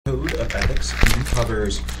code of ethics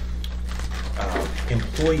covers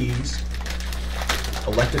employees,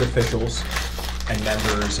 elected officials, and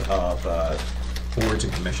members of boards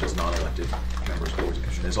and commissions, non-elected members, boards and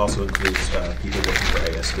commissions. This also includes people working for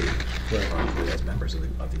ASD, who are included as members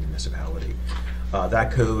of the municipality.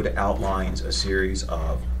 That code outlines a series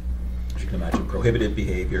of, as you can imagine, prohibited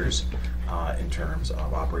behaviors in terms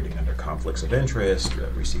of operating under conflicts of interest,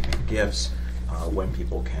 receiving gifts, when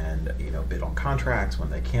people can, bid on contracts, when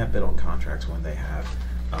they can't bid on contracts, when they have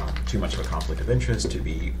too much of a conflict of interest to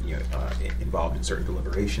be involved in certain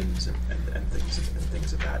deliberations and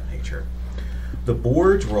things of that nature. The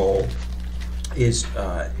board's role is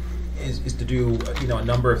to do a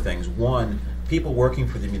number of things. One, people working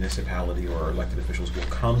for the municipality or elected officials will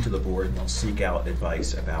come to the board and they'll seek out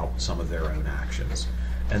advice about some of their own actions,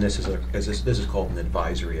 and this is called an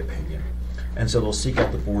advisory opinion. And so they'll seek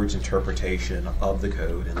out the board's interpretation of the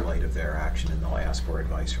code in light of their action, and they'll ask for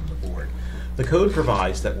advice from the board. The code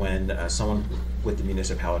provides that when someone with the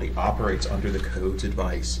municipality operates under the code's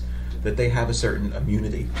advice, that they have a certain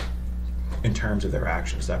immunity in terms of their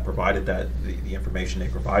actions, that provided that the information they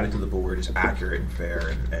provided to the board is accurate and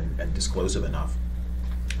fair and disclosive enough,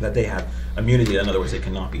 that they have immunity. In other words, they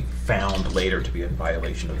cannot be found later to be in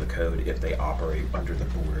violation of the code if they operate under the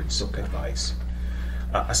board's advice.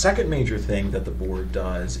 A second major thing that the board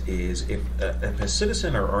does is if a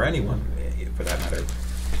citizen or anyone, for that matter,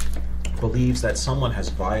 believes that someone has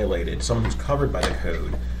violated, someone who's covered by the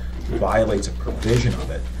code violates a provision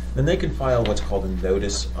of it, then they can file what's called a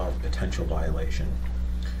notice of potential violation.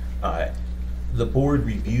 The board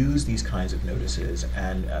reviews these kinds of notices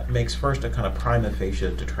and makes first a kind of prima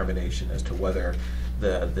facie determination as to whether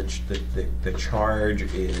the charge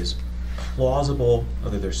is plausible,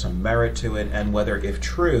 whether there's some merit to it, and whether, if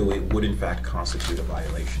true, it would in fact constitute a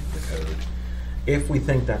violation of the code. If we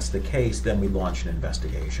think that's the case, then we launch an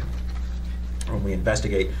investigation. When we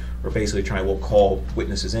investigate, we're basically we'll call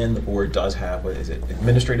witnesses in. The board does have,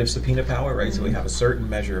 administrative subpoena power, right? So we have a certain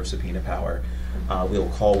measure of subpoena power. We'll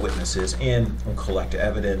call witnesses in, we'll collect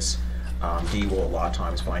evidence. D will a lot of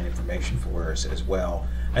times find information for us as well.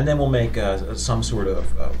 And then we'll make some sort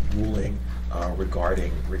of ruling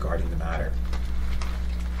regarding the matter.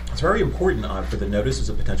 It's very important for the notices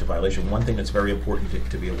of potential violation. One thing that's very important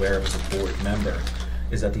to be aware of as a board member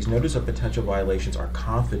is that these notices of potential violations are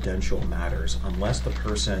confidential matters unless the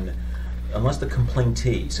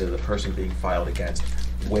complaintee, so the person being filed against,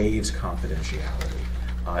 waives confidentiality.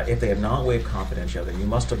 If they have not waived confidentiality, you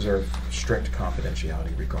must observe strict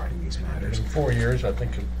confidentiality regarding these matters. In 4 years, I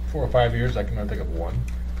think 4 or 5 years, I can only think of one.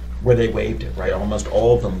 Where they waived it, right? Almost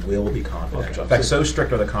all of them will be confidential. Okay. In fact, so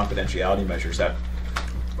strict are the confidentiality measures that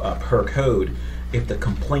per code, if the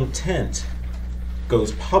complainant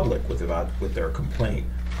goes public with their complaint,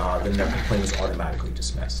 then their complaint is automatically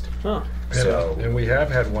dismissed. Huh. And we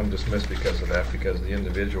have had one dismissed because of that, because the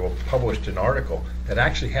individual published an article that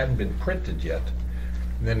actually hadn't been printed yet.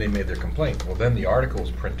 And then they made their complaint. Well, then the article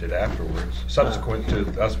was printed afterwards, subsequent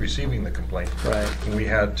to us receiving the complaint. Right. And we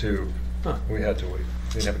had to Huh. wait.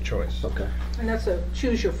 We didn't have a choice. Okay. And that's a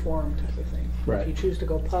choose your forum type of thing. Right. If you choose to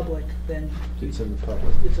go public, then It's in the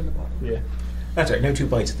public. it's in the public. Yeah. That's right. No two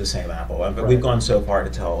bites at the same apple. But Right. we've gone so far to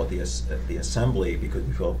tell the assembly, because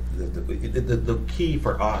we feel the key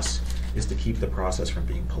for us is to keep the process from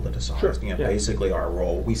being politicized. Sure. Yeah. Basically,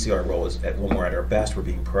 we see our role as when we're at our best, we're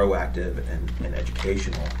being proactive and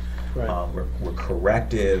educational. Right. We're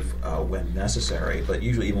corrective when necessary, but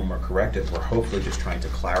usually even when we're corrective, we're hopefully just trying to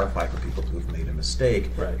clarify for people who've made a mistake,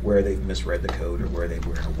 Right. where they've misread the code or where they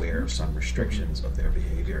weren't aware of some restrictions of their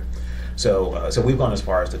behavior. So we've gone as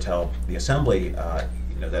far as to tell the assembly,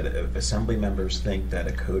 that if assembly members think that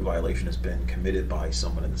a code violation has been committed by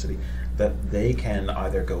someone in the city, that they can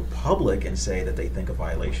either go public and say that they think a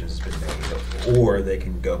violation has been made, or they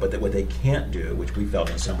can go, but what they can't do, which we felt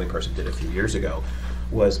an assembly person did a few years ago,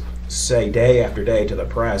 was say day after day to the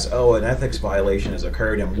press, oh, an ethics violation has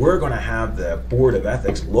occurred and we're going to have the Board of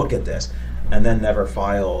Ethics look at this, and then never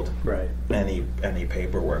filed Right. any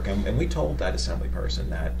paperwork. And we told that assembly person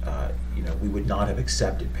that we would not have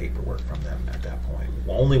accepted paperwork from them at that point.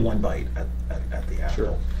 Only one bite at the apple.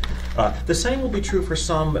 Sure. The same will be true for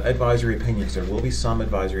some advisory opinions. There will be some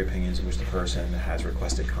advisory opinions in which the person has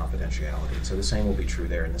requested confidentiality. So the same will be true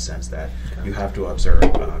there in the sense that you have to observe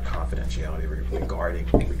confidentiality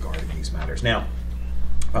regarding these matters. Now,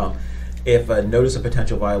 if a notice of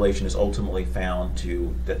potential violation is ultimately found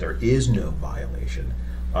that there is no violation,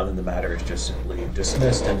 then the matter is just simply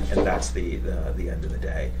dismissed, and that's the end of the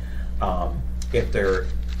day. If there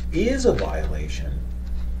is a violation,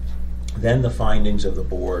 then the findings of the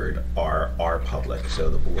board are public. So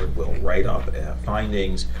the board will write up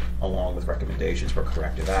findings along with recommendations for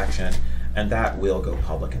corrective action, and that will go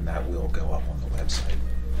public and that will go up on the website.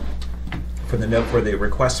 For the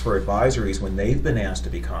requests for advisories, when they've been asked to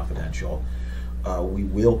be confidential, we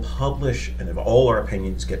will publish, and if all our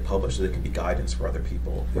opinions get published, so they can be guidance for other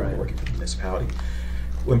people who are Right. working for the municipality.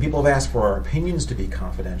 When people have asked for our opinions to be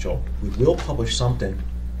confidential, we will publish something,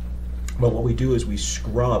 but what we do is we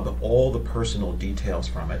scrub all the personal details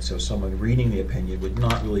from it, so someone reading the opinion would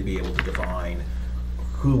not really be able to divine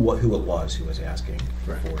who it was who was asking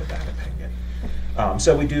Right. for that opinion.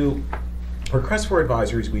 So we do requests for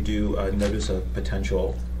advisories, we do notice of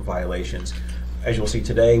potential violations. As you'll see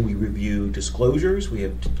today, we review disclosures. We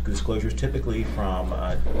have disclosures typically from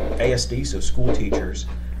ASD, so school teachers,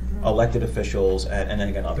 elected officials, and then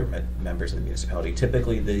again other members of the municipality.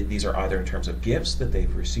 Typically, these are either in terms of gifts that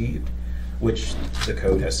they've received, which the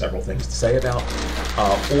code has several things to say about,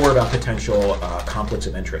 or about potential conflicts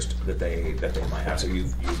of interest that they might have. So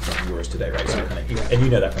you've done yours today, right? So Right. kind of, and you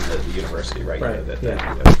know that from the university, right? You know Right, that,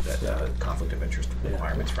 yeah. that conflict of interest Yeah.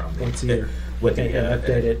 requirements from Once a year. with the And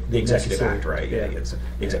update it the Executive necessary. Act, right? Yeah. It's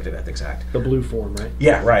the Executive Ethics Act. The blue form, right?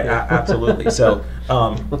 Yeah, right. Yeah. Absolutely. So,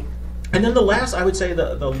 and then I would say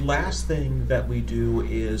the last thing that we do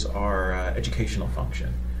is our educational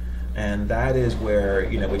function, and that is where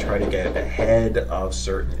we try to get ahead of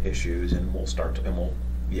certain issues, and we'll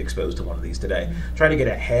be exposed to one of these today. Try to get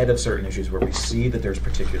ahead of certain issues where we see that there's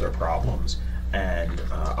particular problems, and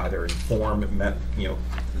either inform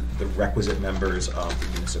the requisite members of the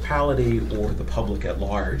municipality or the public at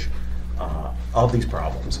large of these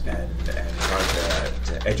problems, and try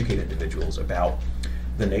to educate individuals about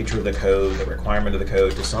the nature of the code, the requirement of the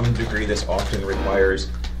code. To some degree, this often requires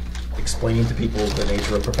explaining to people the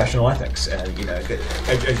nature of professional ethics, and as you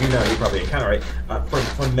know, you probably encounter, right?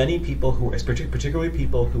 For many people who, particularly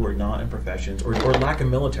people who are not in professions or lack a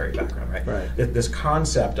military background, right? Right. This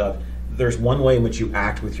concept of there's one way in which you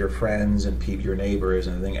act with your friends and your neighbors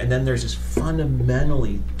and everything, and then there's just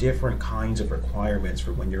fundamentally different kinds of requirements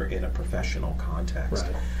for when you're in a professional context.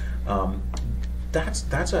 Right.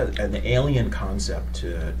 That's an alien concept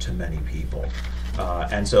to many people.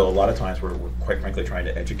 And so a lot of times we're quite frankly trying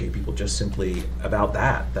to educate people just simply about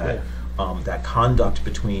that that conduct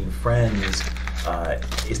between friends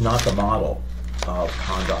is not the model of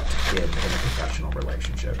conduct in a professional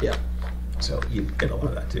relationship. Yeah. So you get a lot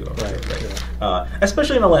of that too, I'm sure, Right, right?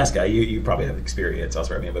 Especially in Alaska, you probably have experience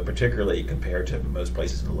elsewhere. I mean, but particularly compared to most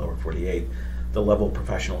places in the lower 48, the level of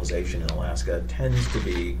professionalization in Alaska tends to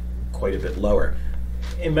be quite a bit lower.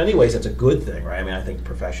 In many ways, that's a good thing, right? I mean, I think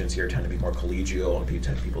professions here tend to be more collegial, and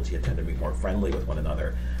people tend to be more friendly with one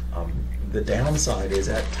another. The downside is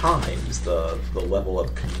at times the level of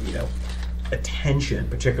attention,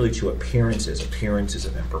 particularly to appearances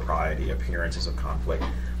of impropriety, appearances of conflict,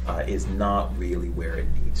 is not really where it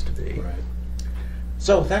needs to be. Right.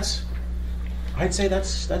 So I'd say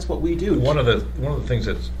that's what we do. One of the things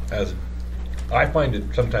as I find it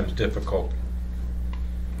sometimes difficult.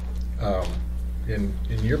 In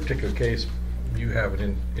your particular case, you have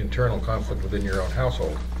an internal conflict within your own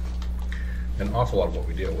household. An awful lot of what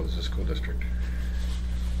we deal with is the school district.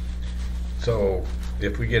 So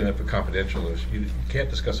if we get into confidential, you can't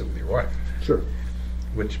discuss it with your wife. Sure.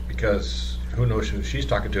 Because who knows who she's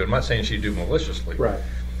talking to. I'm not saying she'd do maliciously. Right.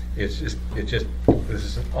 It's just this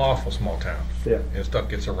is an awful small town. Yeah. And stuff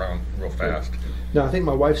gets around real fast. No, I think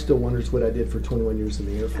my wife still wonders what I did for 21 years in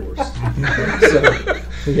the Air Force.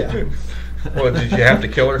 So, yeah. Well, did you have to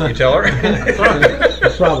kill her if you tell her?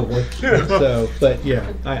 Probably. So, but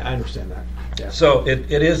yeah, I understand that. Yeah. So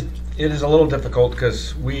it is a little difficult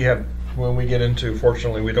because when we get into,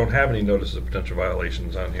 fortunately, we don't have any notices of potential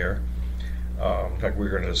violations on here. In fact, we're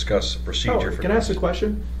going to discuss a procedure for Can I ask a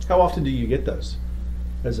question? How often do you get those?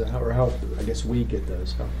 I guess we get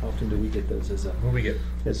those. How often do we get those What we get?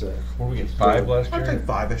 as a? What we get? 5 last I year. think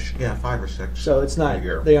 5-ish, 5 or 6. So it's not. a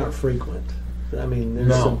year. They aren't frequent. I mean, there's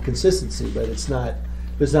No. some consistency, but it's not.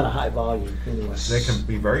 There's not a high volume anyway. They can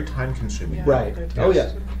be very time consuming. Yeah. Right. Oh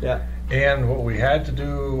yeah. Yes. Yeah. And what we had to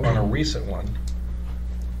do on a recent one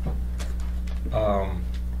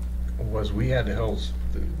was we had to hold.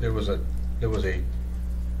 It was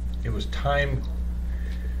time.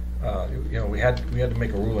 We had to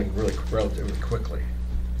make a ruling relatively quickly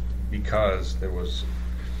because there was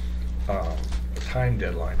a time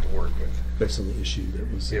deadline to work with. Based on the issue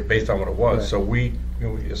that was. Yeah, based on what it was. Right. So we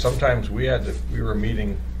sometimes we were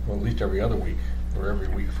meeting at least every other week or every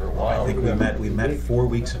week for a while. I think we met 4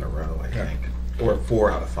 weeks in a row, I Yeah. think, or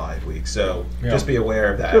 4 out of 5 weeks. So Yeah. just be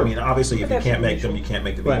aware of that. Sure. I mean, obviously, if But you that's can't make them, unusual. you can't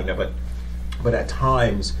make the Right. meeting. But at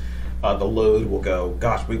times, The load will go,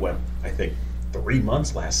 gosh, we went, I think, 3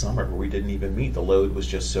 months last summer where we didn't even meet. The load was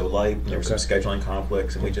just so light. There were some Okay. scheduling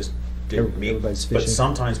conflicts, and we just didn't meet. Everybody's But fishing.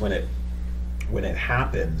 sometimes when it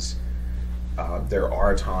happens, there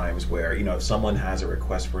are times where, if someone has a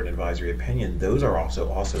request for an advisory opinion, those are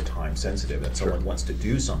also time sensitive. That someone wants to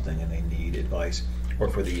do something and they need advice, or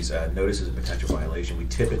for these notices of potential violation, we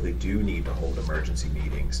typically do need to hold emergency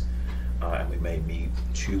meetings, and we may meet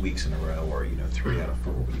 2 weeks in a row, or 3 out of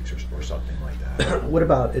 4 weeks, or something like that. What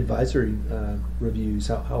about advisory reviews?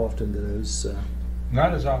 How often do those?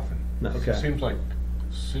 Not as often. No, okay.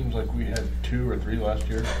 Seems like we had 2 or 3 last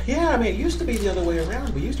year. Yeah, I mean, it used to be the other way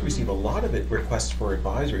around. We used to receive a lot of requests for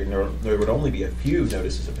advisory, and there would only be a few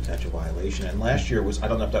notices of potential violation. And last year was, I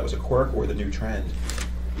don't know if that was a quirk or the new trend,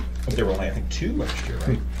 but there were only, I think, 2 last year,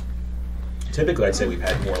 right? Typically, I'd say we've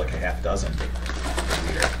had more like a half dozen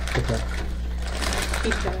a year. Okay.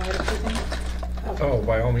 Keep that out of the thing. Oh,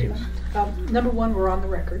 by all means. Number one, we're on the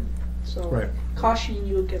record, so Right. cautioning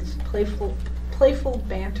you against playful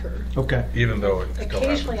banter. Okay. Even though it still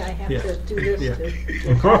Occasionally, I happens. have Yeah. to do this Yeah.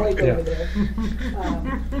 to a colleague Yeah. over there.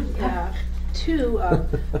 Two,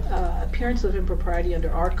 appearance of impropriety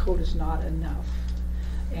under our code is not enough,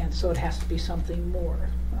 and so it has to be something more.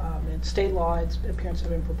 In state law, it's appearance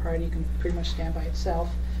of impropriety can pretty much stand by itself.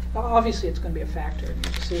 Obviously, it's going to be a factor in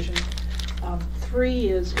your decision. 3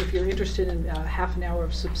 is if you're interested in half an hour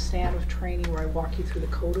of substantive training where I walk you through the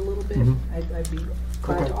code a little bit, Mhm. I'd be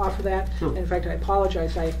glad Okay. to offer that. Sure. And in fact, I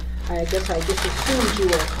apologize. I guess I just assumed you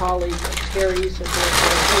were a colleague of Terry's, and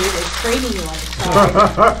therefore he was training you on the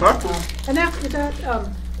side. And that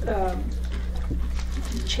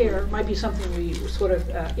chair might be something we sort of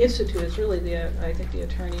institute. It's really I think the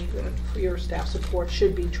attorney for your staff support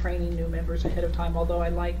should be training new members ahead of time, although I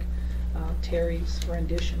like Terry's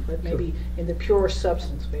rendition, but maybe in the pure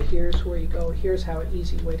substance, but here's where you go, here's how an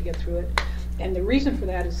easy way to get through it. And the reason for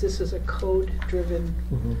that is this is a code-driven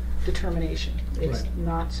Mhm. determination. It's Right.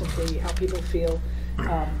 not simply how people feel.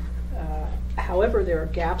 However, there are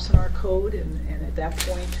gaps in our code, and at that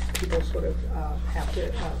point, people sort of have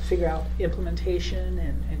to figure out implementation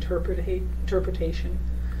and interpretation.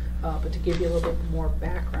 But to give you a little bit more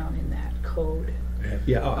background in that code.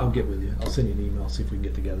 Yeah, I'll get with you. I'll send you an email, see if we can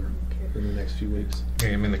get together in the next few weeks.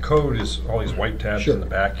 I mean, the code is all these white tabs Sure. in the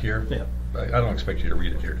back here. Yeah. I don't expect you to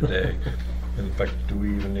read it here today. In fact, do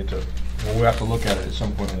we even need to, well, we'll have to look at it at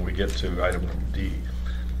some point when we get to item number D.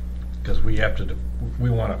 Because we want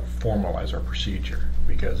to formalize our procedure,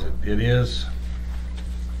 because it is,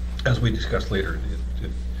 as we discussed later,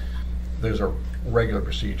 there's a regular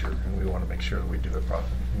procedure, and we want to make sure that we do it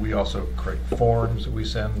properly. We also create forms that we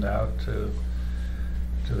send out to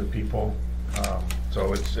the people.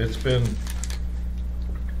 So it's been,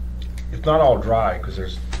 it's not all dry,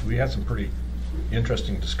 because we had some pretty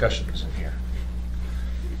interesting discussions in here.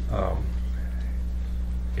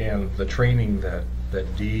 And the training that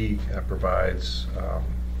Dee provides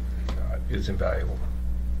is invaluable,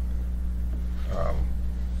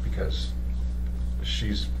 because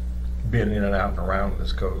she's been in and out and around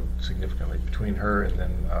this code significantly. Between her and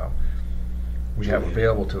then we have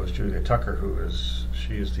available to us Julia Tucker,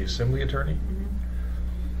 she is the assembly attorney.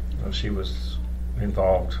 She was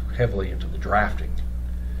involved heavily into the drafting,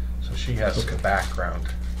 so she has a background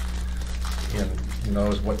and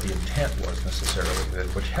knows what the intent was necessarily,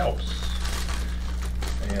 which helps.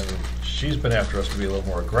 And she's been after us to be a little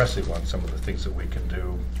more aggressive on some of the things that we can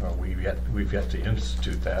do. We've yet to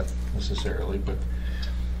institute that necessarily, but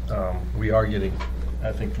we are getting,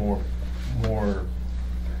 I think, more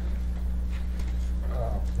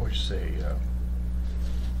what would you say,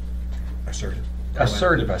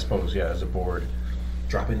 assertive, I suppose, yeah, as a board.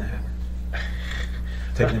 Dropping the hammer.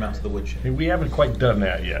 Taking them out to the woodshed. We haven't quite done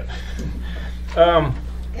that yet.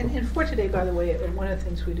 And for today, by the way, one of the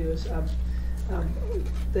things we do is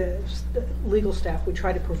the legal staff, we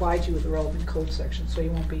try to provide you with the relevant code sections, so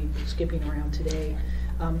you won't be skipping around today.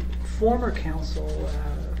 Former counsel,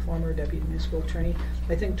 former deputy municipal attorney,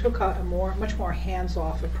 I think took a much more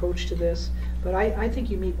hands-off approach to this, but I think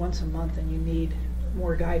you meet once a month and you need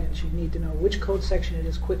more guidance. You need to know which code section it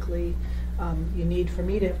is quickly. You need for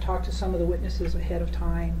me to have talked to some of the witnesses ahead of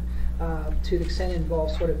time, to the extent it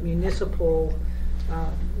involves sort of municipal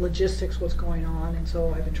logistics, what's going on, and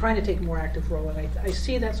so I've been trying to take a more active role, and I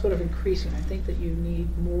see that sort of increasing. I think that you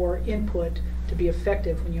need more input to be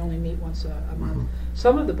effective when you only meet once a month.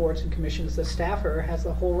 Some of the boards and commissions, the staffer has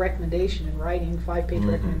the whole recommendation in writing, 5-page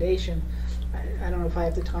recommendation. I don't know if I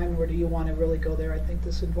have the time, or do you want to really go there? I think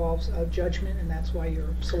this involves a judgment, and that's why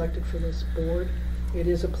you're selected for this board. It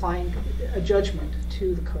is applying a judgment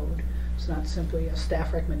to the code. It's not simply a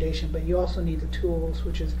staff recommendation, but you also need the tools,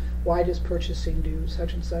 which is why does purchasing do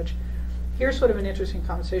such and such? Here's sort of an interesting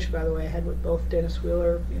conversation, by the way, I had with both Dennis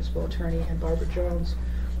Wheeler, municipal attorney, and Barbara Jones,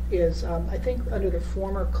 is I think under the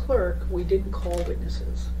former clerk, we didn't call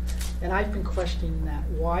witnesses. And I've been questioning that.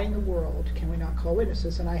 Why in the world can we not call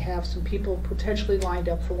witnesses? And I have some people potentially lined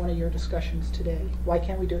up for one of your discussions today. Why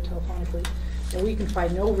can't we do it telephonically? And we can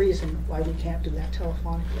find no reason why we can't do that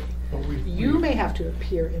telephonically. Well, You may have to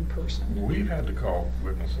appear in person. We've had to call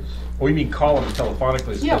witnesses. Oh, you mean call them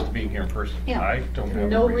telephonically as Yeah. opposed to being here in person? Yeah. I don't have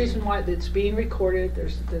No a reason why, it's being recorded,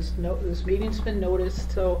 this meeting's been noticed,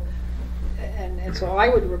 so, and so I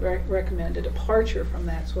would recommend a departure from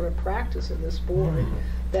that sort of practice of this board,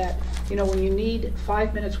 that, you know, when you need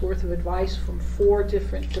 5 minutes worth of advice from 4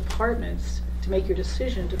 different departments to make your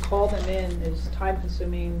decision, to call them in is time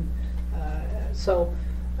consuming.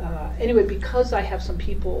 Anyway, because I have some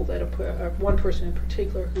people that are, one person in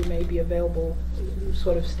particular who may be available,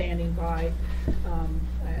 sort of standing by,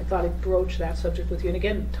 I thought I'd broach that subject with you. And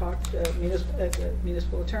again, talked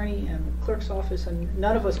municipal attorney and the clerk's office, and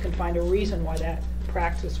none of us can find a reason why that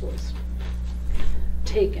practice was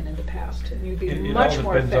taken in the past. And you'd be much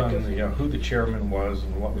more effective. It all depends on, you know, who the chairman was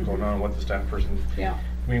and what was going on, what the staff person. Yeah.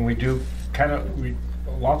 I mean, we do kind of, we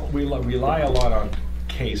rely a lot on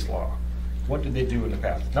case law. What did they do in the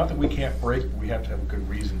past? Not that we can't break, but we have to have a good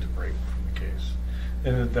reason to break from the case.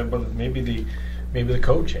 And but maybe the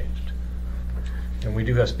code changed. And we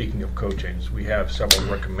do have, speaking of code changes, we have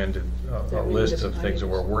several recommended, a list of things that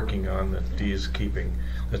we're working on that Dee is keeping.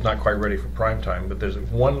 It's not quite ready for prime time, but there's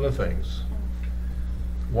one of the things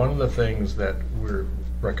that we're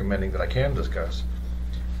recommending that I can discuss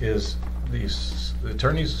is the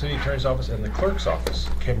city attorney's office and the clerk's office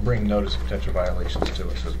can bring notice of potential violations to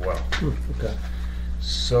us as well. Okay.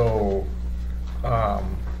 So,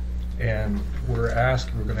 and we're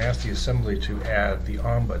going to ask the assembly to add the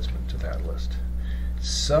ombudsman to that list.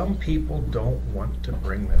 Some people don't want to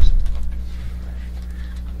bring this.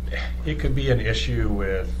 It could be an issue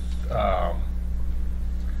with,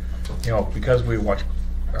 you know, because we watch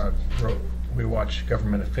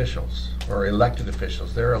government officials or elected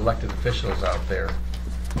officials. There are elected officials out there.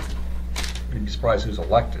 You'd be surprised who's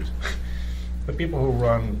elected. But people who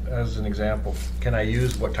run, as an example, can I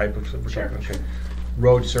use what type of? Sure. Okay.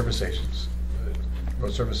 Road service agents.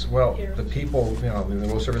 Road service. Well, Here. the people, you know, in the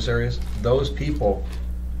road service areas, those people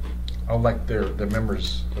elect their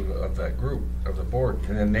members of that group, of the board,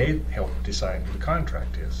 and then they help decide who the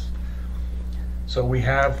contract is. So we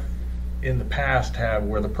have, in the past,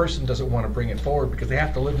 where the person doesn't want to bring it forward because they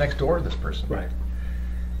have to live next door to this person. Right.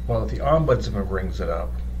 Well, if the ombudsman brings it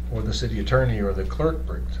up, or the city attorney or the clerk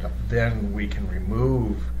brings it up, then we can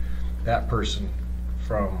remove that person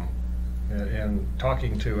from, and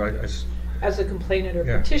talking to, As a complainant or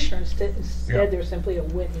Yeah. petitioner, instead Yeah. they're simply a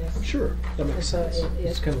witness. Sure, that makes So sense.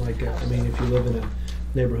 It's it- kind of like, I mean, if you live in a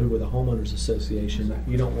neighborhood with a homeowners association,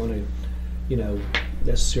 you don't want to, you know,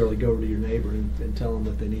 necessarily go over to your neighbor and tell them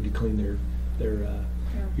that they need to clean their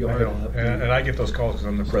I yard know, up. and I get those calls because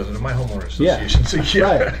I'm the president of my homeowner Yeah. association. So yeah,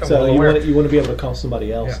 Right, I'm so well you aware. want to be able to call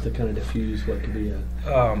somebody else Yeah. to kind of diffuse what could be a,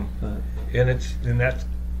 And that's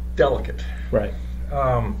delicate. right.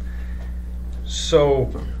 So,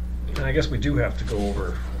 and I guess we do have to go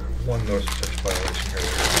over one notice of such violation here.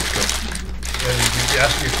 And you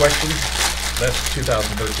asked me a question, that's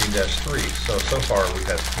 2013-3. So far we've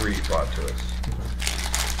had 3 brought to us.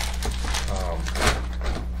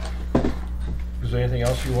 Is there anything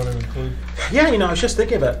else you want to include? Yeah, you know, I was just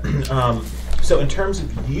thinking about, so in terms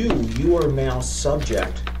of you are now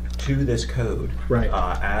subject to this code. Right.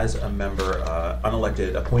 As a member,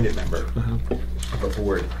 unelected, appointed member of a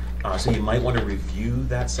board. So you might want to review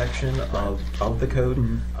that section of the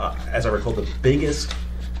code. As I recall, the biggest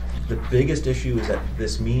issue is that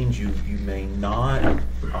this means you may not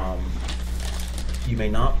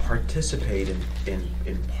participate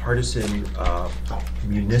in partisan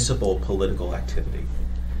municipal political activity.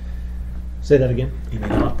 Say that again? You may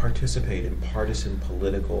not participate in partisan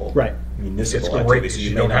political Right. municipal It's activity. great because So you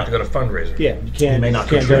may don't have not- to go to fundraiser. Yeah, you can't. You may not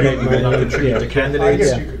can't contribute. donate You may not money, contribute yeah. to I candidates.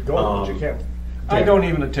 guess you could go, but you can't. I don't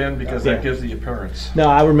even attend because Yeah. that gives the appearance. No,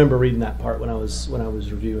 I remember reading that part when I was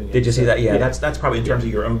reviewing it. Did you see So, that? Yeah, that's probably in terms of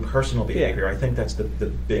your own personal Yeah. behavior. I think that's the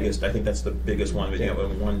biggest. I think that's the biggest one. You know,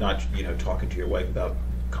 and one, not talking to your wife about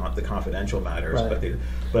the confidential matters, Right.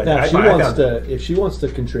 but Now, I found- if she wants to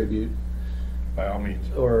contribute By all means.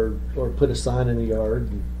 or put a sign in the yard,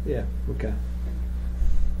 yeah, okay.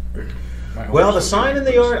 My Well, homeowner the sign in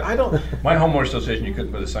the yard. I don't. My homeowner association, you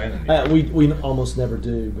couldn't put a sign in the yard. We almost never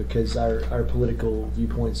do because our political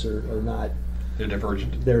viewpoints are not They're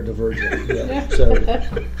divergent. they're divergent. Yeah. So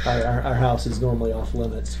our house is normally off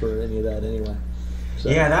limits for any of that anyway. So,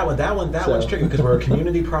 Yeah, that one's So- tricky because we're a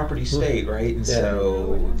community property state, right? And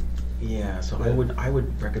Yeah. so, so I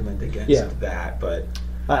would recommend against Yeah. that, but.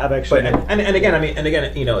 I've actually. But and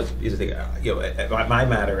again, you know, it's the my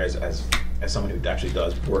matter as someone who actually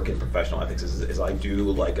does work in professional ethics is I do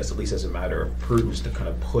like us, at least as a matter of prudence, to kind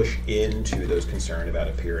of push into those concern about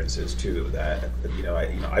appearances too. That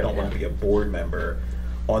I don't want to be a board member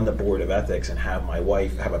on the board of ethics and have my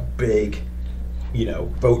wife have a big,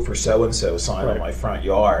 vote for so and so sign on Right. my front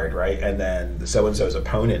yard, right? And then the so and so's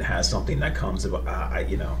opponent has something that comes about,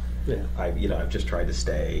 Yeah. I've just tried to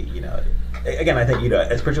stay, again, I think,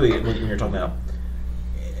 it's particularly when you're talking about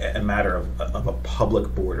a matter of a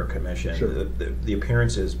public board or commission, Sure. the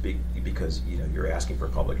appearances, because, you're asking for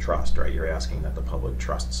public trust, right? You're asking that the public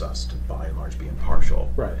trusts us to, by and large, be impartial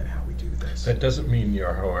Right. in how we do this. That doesn't mean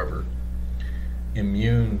you're, however,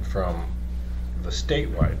 immune from the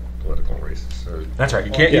statewide political races. So That's right.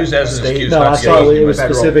 You can't use that as an State- excuse No, not I to saw get it was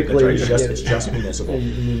Federal, specifically. that's right, it's just municipal.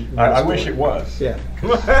 I wish it was. Yeah.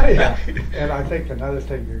 Yeah, and I think another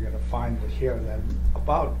thing you're gonna find here, that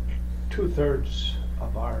about 2/3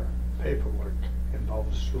 of our paperwork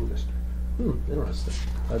involves school district. Interesting.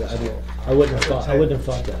 I wouldn't have thought. I wouldn't have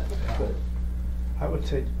thought that. But, I would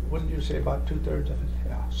say, wouldn't you say about 2/3 of it?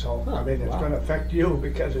 Yeah, so, Oh, I mean, it's wow. gonna affect you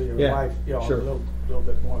because of your Yeah, life, sure. a little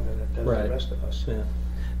bit more than it does Right. the rest of us. yeah.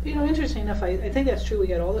 Interesting enough, I think that's true, we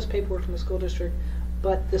get all this paperwork from the school district,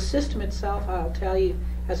 but the system itself, I'll tell you,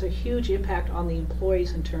 has a huge impact on the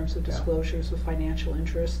employees in terms of Yeah. disclosures of financial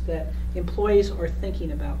interests, that employees are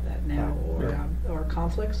thinking about that now, or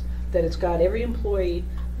conflicts, that it's got every employee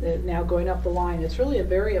now going up the line. It's really a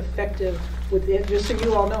very effective, just so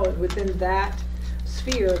you all know, within that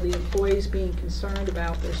sphere, the employees being concerned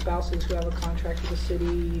about their spouses who have a contract with the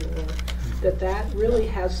city, or that really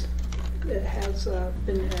has been,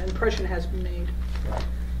 an impression has been made.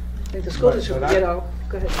 I think the school But- district, but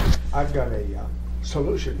go ahead. I've got a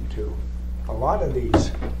solution to a lot of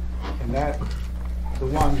these, and that, the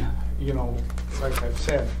one, like I've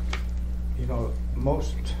said,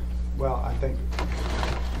 most, well, I think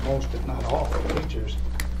most, if not all, teachers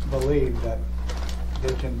believe that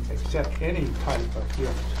they can accept any type of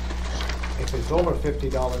gift. If it's over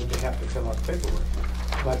 $50, they have to fill out paperwork.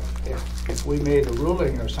 But if we made a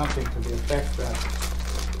ruling or something to the effect that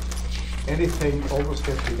anything over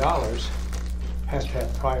 $50 has to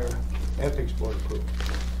have prior ethics board approval.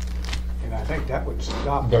 And I think that would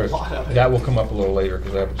stop a lot of it. That will come up a little later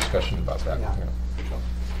because I have a discussion about that. Yeah.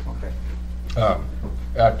 So,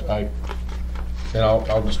 okay. And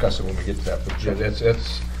I'll discuss it when we get to that, but yeah, that's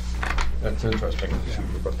interesting.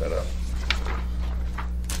 You brought that up.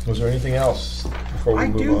 Was there anything else before we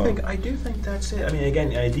move on? I do think that's it. I mean,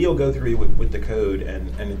 again, I deal go through with the code, and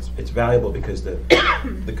it's valuable because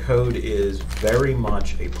the code is very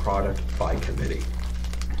much a product by committee,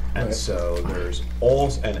 and Right. so there's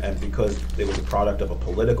and because it was a product of a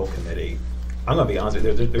political committee. I'm going to be honest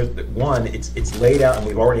with you, there's one, it's laid out, and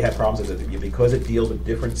we've already had problems with it, because it deals with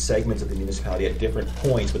different segments of the municipality at different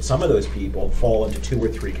points, but some of those people fall into 2 or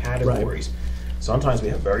 3 categories. Sometimes we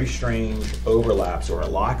have very strange overlaps, or a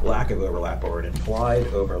lack of overlap, or an implied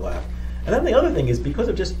overlap. And then the other thing is, because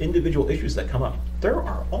of just individual issues that come up, there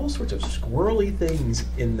are all sorts of squirrely things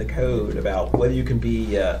in the code about whether you can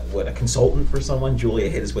be a consultant for someone. Julia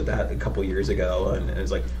hit us with that a couple years ago, and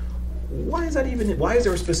it's like, why is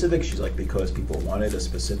there a specific? She's like, because people wanted a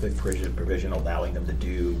specific provision allowing them to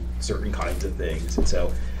do certain kinds of things. And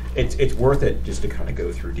so it's worth it just to kind of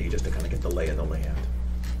go through D, just to kind of get the lay of the land.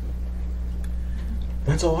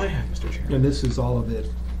 That's all I have, Mr. Chairman. And this is all of it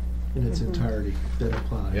in its entirety that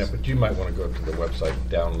applies. Yeah, but you might want to go to the website and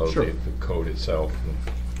download Sure. the code itself.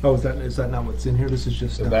 Oh, is that not what's in here? This is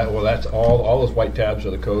just. So that's all those white tabs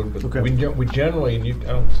are the code, but Okay. we generally, and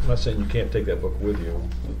I'm not saying you can't take that book with you,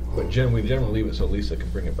 but we generally leave it so Lisa can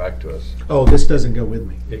bring it back to us. Oh, this doesn't go with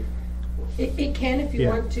me. It can if you Yeah.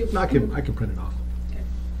 want to. No, I can print it off.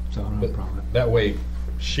 So I don't have a But problem. that way,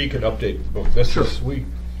 she could update the book.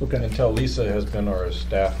 Okay. Until Lisa has been our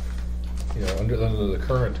staff, under the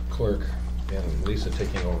current clerk and Lisa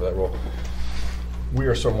taking over that role, we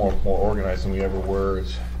are so more organized than we ever were.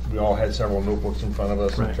 We all had several notebooks in front of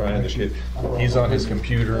us and Right. trying to get, he's on his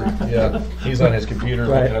computer, he's on his computer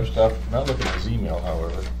Right. looking up stuff, not looking at his email,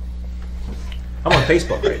 however. I'm on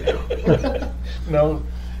Facebook right now. No,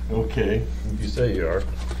 okay, you say you are.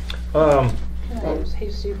 Hey,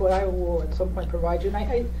 Steve, what I will at some point provide you, and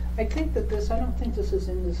I think that I don't think this is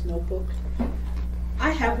in this notebook. I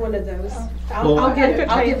have one of those. Well- I'll give it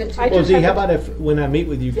to you. Well, Dee, how about if, when I meet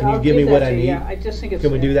with you, can you give me what I need? Yeah, I just think it's.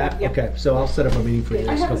 Can we do that? Yep. Okay, so I'll set up a meeting for you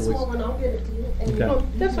I next have a couple weeks. small one, I'll give it to you. And you Okay.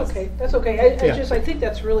 don't That's use- okay, that's okay. I Yeah. just, I think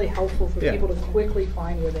that's really helpful for Yeah. people to quickly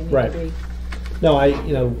find where they need Right. to be. No,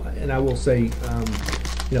 and I will say,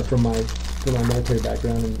 from my military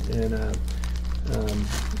background and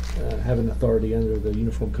having authority under the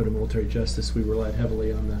Uniform Code of Military Justice, we relied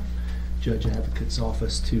heavily on the Judge Advocate's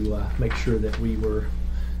office to make sure that we were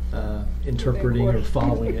interpreting or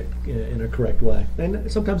following it in a correct way.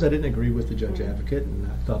 And sometimes I didn't agree with the Judge Advocate,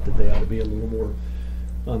 and I thought that they ought to be a little more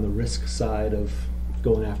on the risk side of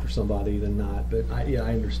going after somebody than not. But I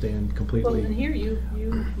understand Well, completely. and here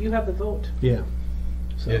you have the vote. Yeah.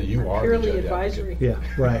 So, Yeah, you are the Purely judge advisory. Yeah,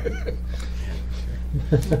 right.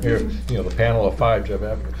 Here, the panel of 5 judge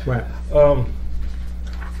advocates. Right.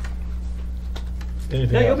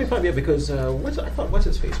 Anything No, you'll be else? fine, yeah, because I thought what's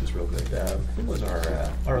his face was real good. Who was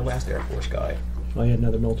our last Air Force guy? Oh, you had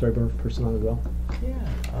another military person on as well?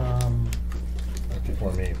 Yeah.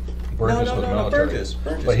 Before me. Burgess no, was no, military. Burgess,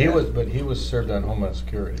 But he was served on Homeland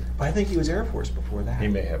Security. But I think he was Air Force before that. He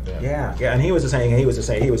may have been. Yeah, and he was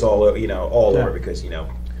all all Yeah. over because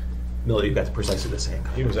military got precisely the same.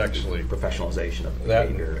 He was actually professionalization of that-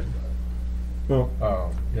 behavior. Well,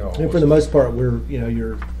 and for the was- most part, if you're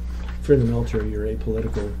in the military, you're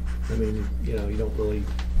apolitical. I mean, you don't really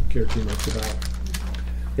care too much about,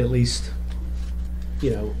 at least,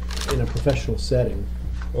 in a professional setting.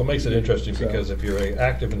 Well, it makes it interesting So- because if you're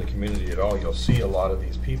active in the community at all, you'll see a lot of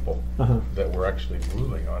these people Uh-huh. that we're actually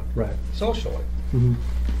ruling on Right. socially. Mhm.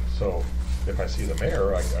 So if I see the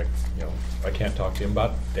mayor, I can't talk to him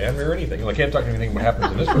about damn near anything. I can't talk to him anything what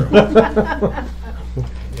happens in this room.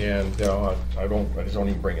 And I just don't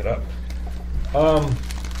even bring it up. Well,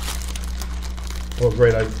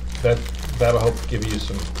 great. That'll help give you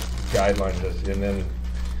some guidelines, and then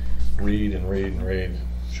read and read and read.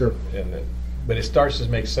 Sure. But it starts to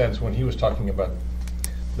make sense when he was talking about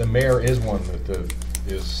the mayor is one that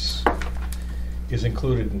is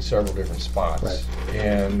included in several different spots. Right.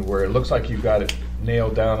 And where it looks like you've got it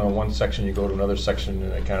nailed down on one section, you go to another section,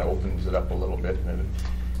 and it kind of opens it up a little bit.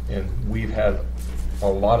 And we've had a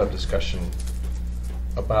lot of discussion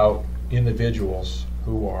about individuals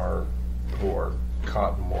who are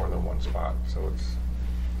caught in more than one spot. So it's.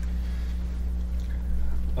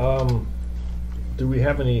 Do we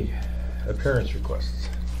have any appearance requests?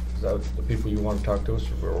 Is that the people you want to talk to us,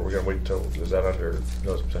 or are we gonna wait until, is that under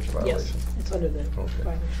notice of potential violation? Yes, it's under the Okay.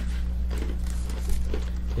 violation.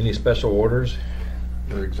 Any special orders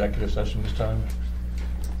or executive session this time?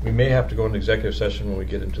 We may have to go into executive session when we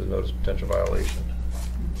get into the notice of potential violation.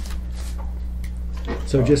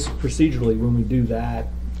 So just procedurally, when we do that,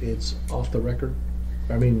 it's off the record?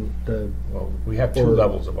 I mean, Well, we have 2 Or-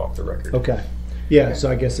 levels of off the record. okay. Yeah, so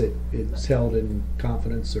I guess it's held in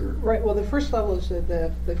confidence or, Right, well, the first level is that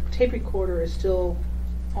the tape recorder is still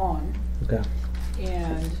on, okay.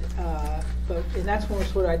 and, and that's when we're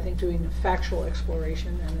sort of, I think, doing factual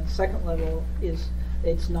exploration, and the second level is,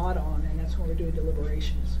 it's not on, and that's when we're doing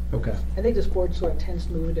deliberations. Okay. I think this board sort of tends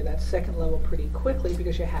to move into that second level pretty quickly,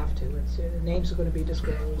 because you have to, the names are gonna be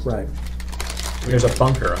disclosed. Right. There's a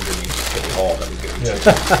bunker underneath the hall that we can. Yeah.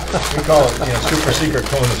 We call it, super secret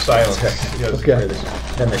cone of silence. Yes. Okay.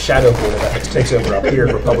 Then the shadow board of ethics takes over up here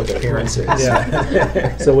for public appearances.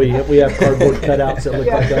 Yeah. So we have cardboard cutouts that look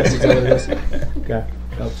like Yeah. us, is that what it is? Okay.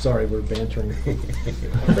 Oh, sorry, we're bantering. You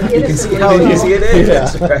can see how easy it is,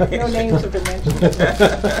 Yeah. right? No names have been mentioned.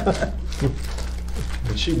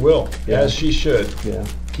 But she will, Yeah. as she should, Yeah.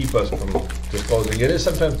 keep us from disclosing. It is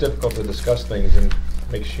sometimes difficult to discuss things and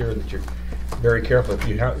make sure that you're very careful. If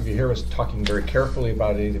you hear us talking very carefully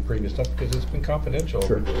about any of the previous stuff, because it's been confidential,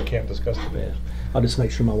 Sure. we can't discuss the names. I'll just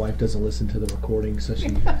make sure my wife doesn't listen to the recording, so she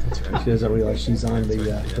doesn't realize she's on the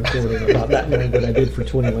recording about that name that I did for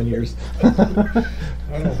 21 years. I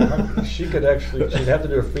don't know, she could actually, she'd have to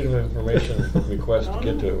do a freedom of information request to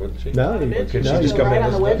get to it, wouldn't she? No, Or you- could no, she just you- come in Right on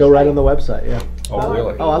and the listen? Go right on the website, yeah. Oh,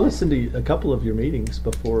 really? Oh, I listened to a couple of your meetings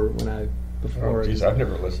before Oh, geez, I've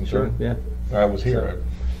never listened to Sure, it. yeah. I was here.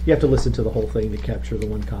 You have to listen to the whole thing to capture the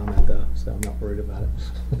one comment, though, so I'm not worried about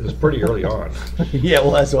it. It was pretty early on. Yeah, it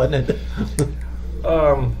was, wasn't it?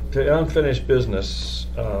 To unfinished business,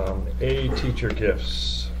 A, teacher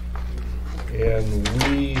gifts. And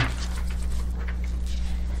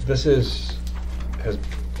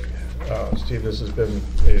Steve, this has been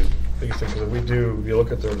a big thing, because if you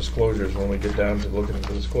look at their disclosures, when we get down to looking at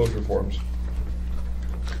the disclosure forms,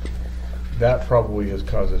 that probably has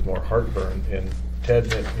caused us more heartburn. And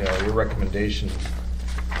Ted, your recommendation,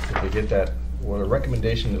 if you get that, well, the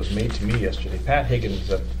recommendation that was made to me yesterday, Pat Higgins,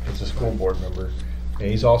 it's a school board member, and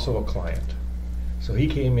he's also a client. So he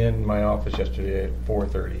came in my office yesterday at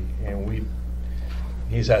 4:30, and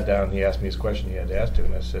he sat down and he asked me his question he had to ask to,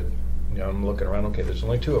 and I said, you know, I'm looking around, okay, there's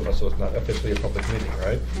only 2 of us, so it's not officially a public meeting,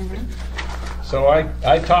 right? So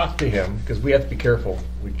I talked to him, because we have to be careful.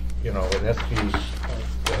 You know, it has to be,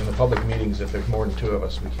 in the public meetings, if there's more than 2 of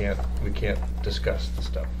us, we can't discuss the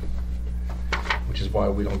stuff. Which is why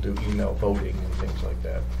we don't do email voting and things like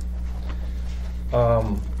that.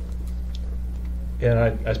 And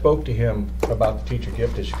I spoke to him about the teacher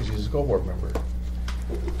gift issue, because he's a school board member.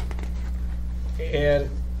 And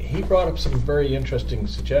he brought up some very interesting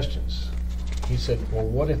suggestions. He said, well,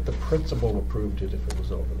 what if the principal approved it if it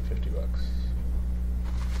was over the $50?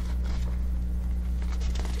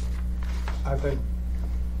 I think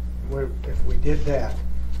if we did that,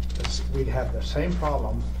 we'd have the same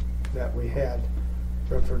problem that we had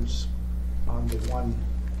reference on the one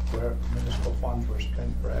where municipal funds were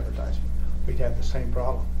spent for advertising. We'd have the same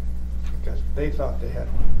problem, because they thought they had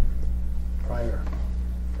one prior.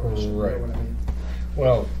 You know Right. what I mean?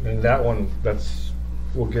 Well, and that one,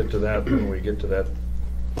 we'll get to that when we get to that.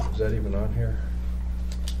 Is that even on here?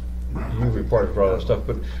 You reported for all that stuff,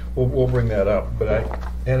 but we'll bring that up. But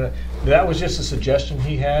that was just a suggestion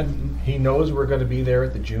he had. He knows we're going to be there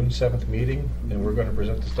at the June 7th meeting, and we're going to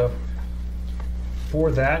present the stuff. For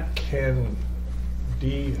that,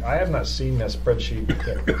 I have not seen that spreadsheet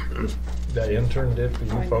that intern did for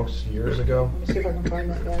you folks years ago. Let me see if I can find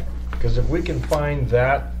that guy. Because if we can find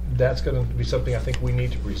that, that's going to be something I think we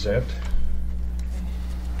need to present.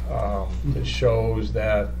 It shows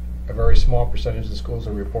that a very small percentage of the schools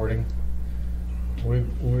are reporting. We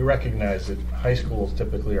recognize that high schools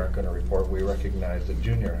typically aren't going to report. We recognize that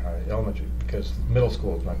junior high, elementary, because middle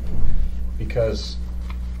school is not, because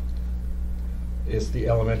it's the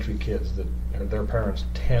elementary kids that their parents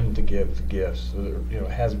tend to give the gifts. So you know,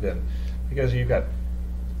 has been, because you've got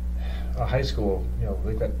a high school, you know,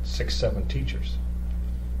 they've got 6, 7 teachers,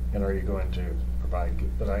 and are you going to provide?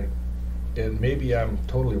 But and maybe I'm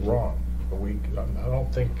totally wrong, but I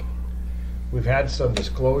don't think we've had some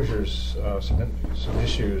disclosures, some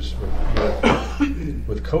issues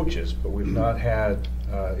with coaches, but we've not had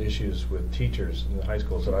issues with teachers in the high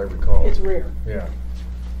schools that I recall. It's rare. Yeah.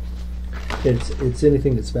 It's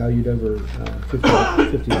anything that's valued over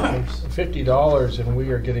 $50. $50, and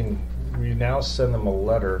we now send them a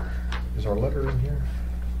letter. Is our letter in here?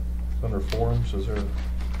 Under forms, is there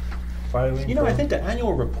filing? You know, I form? think the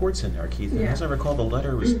annual report's in there, Keith, and Yeah. as I recall, the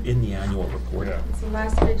letter was in the annual report. Yeah. It's the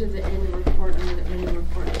last page of the annual report under the annual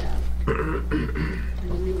report tab. And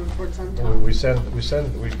the new report's on top.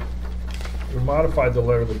 We modified the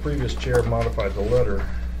letter, the previous chair modified the letter.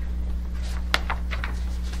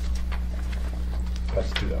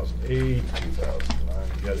 That's 2008, 2009.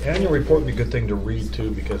 Yeah, the annual report would be a good thing to read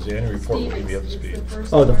too, because the annual report will give you up to Steve, speed. it's the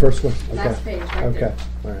first Oh, the first one. Last Okay. page, right Okay. there.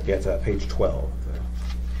 All right. Yeah, it's page 12,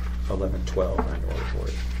 the 11-12 annual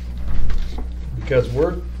report. Because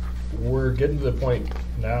we're getting to the point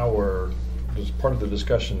now where part of the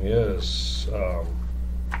discussion is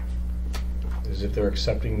if they're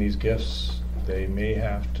accepting these gifts, they may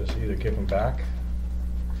have to either give them back.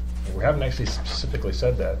 And we haven't actually specifically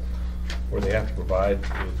said that, where they have to provide.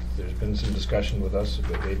 There's been some discussion with us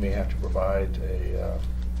that they may have to provide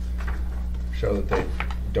show that they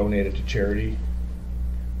donated to charity.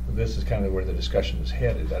 This is kind of where the discussion is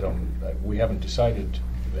headed. We haven't decided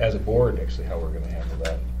as a board actually how we're going to handle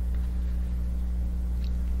that.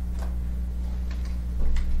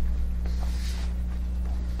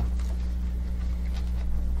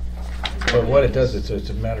 But what it does, it's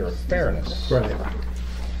a matter of fairness. Right.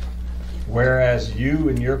 Whereas you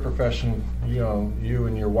in your profession, you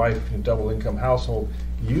and your wife in a double income household,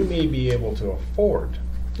 you may be able to afford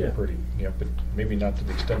Yeah. but maybe not to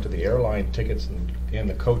the extent of the airline tickets and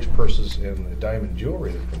the coach purses and the diamond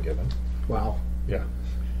jewelry that's been given. Wow. Yeah.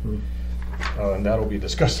 Hmm. And that'll be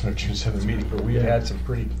discussed in our June 7th meeting, but we've Yeah. had some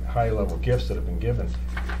pretty high level gifts that have been given.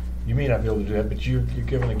 You may not be able to do that, but you're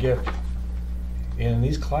given a gift. And in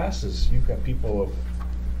these classes, you've got people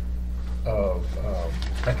of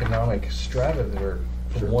economic strata that are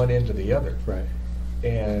from one end to the other. Right.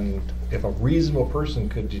 And if a reasonable person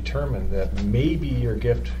could determine that maybe your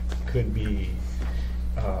gift could be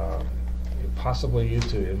possibly used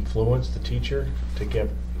to influence the teacher to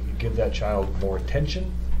give that child more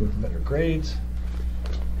attention, Mhm. better grades,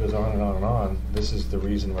 goes on and on and on. This is the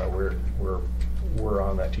reason why we're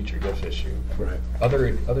on that teacher gift issue. Right.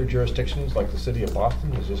 Other jurisdictions, like the city of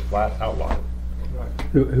Boston, is just flat outlawed Right.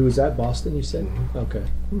 Who was that? Boston, you said? Mhm. Okay.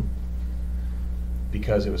 Hmm.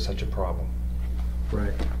 because it was such a problem.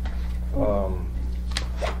 Right.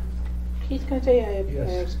 He's gonna tell you, I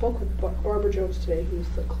Yes. spoke with Barbara Jones today, who's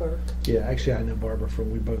the clerk. Yeah, actually, I know Barbara from,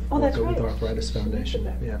 we both Oh, worked that's with right. the Arthritis She Foundation. mentioned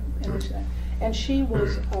that. Yeah. I mentioned that. And she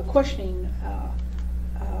was questioning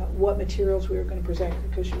what materials we were gonna present,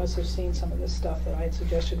 because she must have seen some of this stuff that I had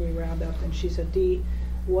suggested we round up, and she said, Dee,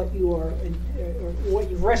 what you are, or what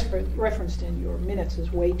you've referenced in your minutes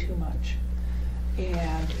is way too much.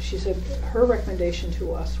 And she said her recommendation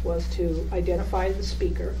to us was to identify the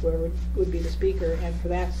speaker, whoever would be the speaker, and for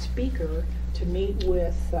that speaker to meet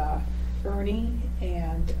with Ernie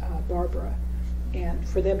and Barbara, and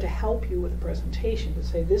for them to help you with the presentation, to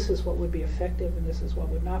say this is what would be effective and this is what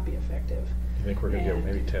would not be effective. You think we're gonna get And-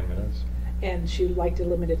 maybe 10 minutes? And she would like to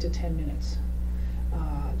limit it to 10 minutes.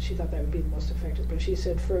 She thought that would be the most effective, but she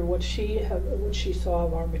said for what she saw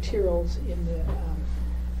of our materials in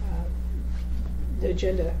the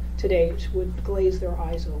agenda today, it would glaze their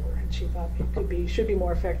eyes over, and she thought it should be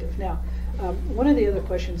more effective. Now, one of the other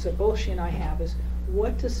questions that both she and I have is,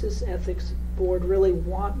 what does this ethics board really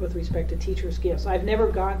want with respect to teachers' gifts? I've never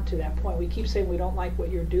gotten to that point. We keep saying we don't like what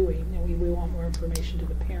you're doing, and we want more information to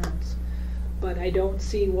the parents. But I don't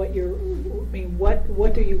see what you're, I mean,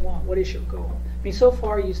 what do you want? What is your goal? I mean, so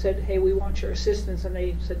far you said, hey, we want your assistance, and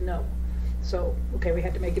they said no. So, okay, we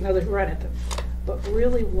had to make another run at them. But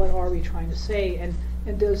really, what are we trying to say?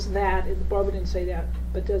 And does that, and Barbara didn't say that,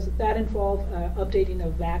 but does that involve updating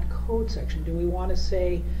of that code section? Do we want to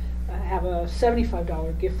say, have a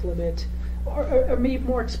 $75 gift limit, or maybe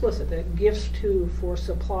more explicit, that gifts for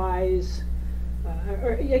supplies,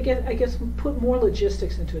 or I guess put more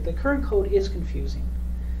logistics into it. The current code is confusing.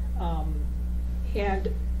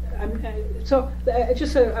 So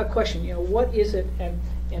just a question, what is it,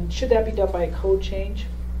 and should that be done by a code change?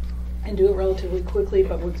 And do it relatively quickly,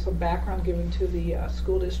 but with some background given to the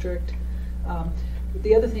school district.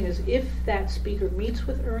 The other thing is, if that speaker meets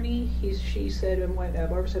with Ernie, she said, and what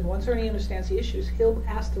Barbara said, once Ernie understands the issues, he'll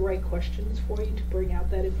ask the right questions for you to bring out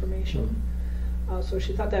that information. So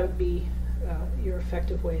she thought that would be your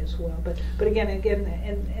effective way as well. But again,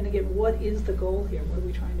 what is the goal here? What are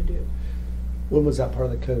we trying to do? When was that part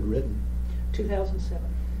of the code written? 2007.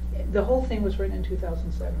 The whole thing was written in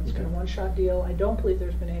 2007. It's been a Okay. one-shot deal. I don't believe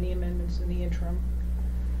there's been any amendments in the interim.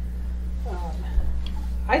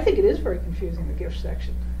 I think it is very confusing, the gift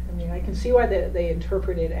section. I mean, I can see why they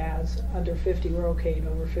interpret it as under 50 we're okay, and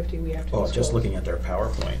over 50 we have to Well, just disclose. looking at their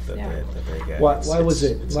PowerPoint that Yeah. they get. Why it's- was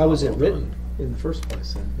it's- it, it's why was not it well written done. in the first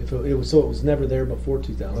place then? If it was, so it was never there before Well,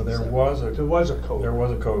 2007? there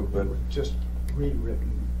was a code, but Just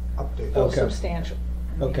rewritten, updated. Oh, Okay. substantial.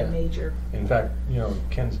 I mean, Okay. Major. in fact,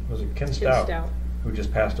 Ken Ken Stout, Stout. who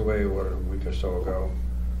just passed away, a week or so ago,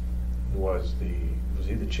 was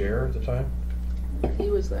he the chair at the time? He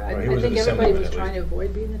was there. Well, he I was think an everybody assemblyman was at trying to least.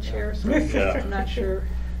 avoid being the chair, so Yeah. I'm not sure.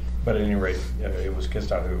 But at any rate, it was Ken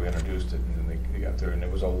Stout who introduced it, and then they got through, and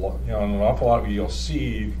it was a lot, an awful lot of you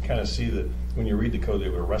kind of see that when you read the code, they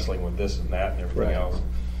were wrestling with this and that and everything Right. else.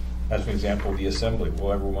 As an example, the assembly,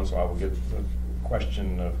 well, every once in a while we'll get a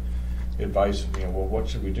question of advice, well, what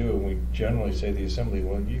should we do? And we generally say to the assembly,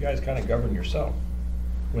 well, you guys kind of govern yourself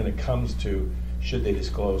when it comes to should they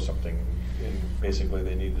disclose something. And basically,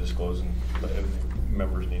 they need to disclose, and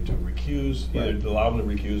members need to recuse, either Right. allow them to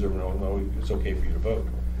recuse or no, it's okay for you to vote.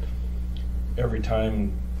 Every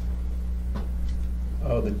time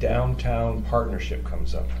the downtown partnership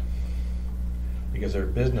comes up, because there are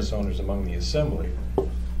business owners among the assembly,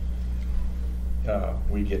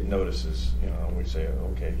 we get notices, we say,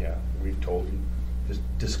 okay, yeah, we've told you, just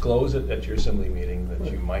disclose it at your assembly meeting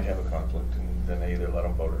that you might have a conflict, and then they either let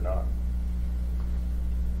them vote or not.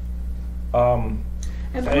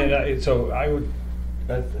 So I would,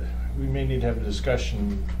 we may need to have a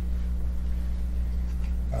discussion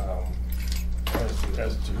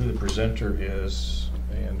as to who the presenter is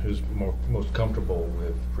and who's most comfortable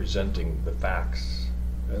with presenting the facts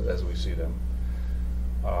as we see them.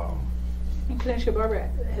 In connection, Barbara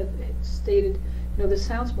had stated, this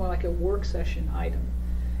sounds more like a work session item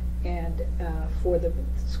and for the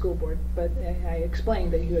school board, but I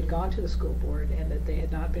explained that you had gone to the school board and that they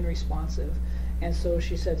had not been responsive. And so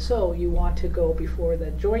she said, so you want to go before the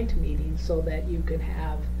joint meeting so that you can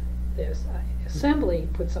have this assembly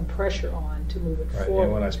put some pressure on to move it Right, forward.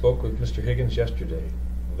 and when I spoke with Mr. Higgins yesterday,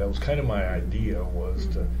 that was kind of my idea, was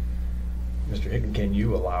to, Mr. Higgins, can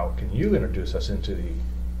you introduce us into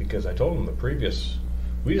because I told him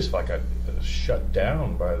we just got shut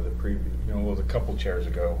down by the previous, it was a couple chairs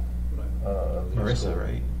ago. The Marissa, school.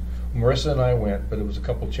 right? Marissa and I went, but it was a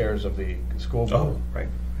couple chairs of the school board. Oh, right.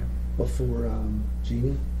 Before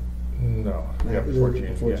Jeannie? No, yeah, before Jeannie.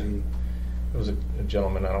 Before yeah. Jeannie. It was a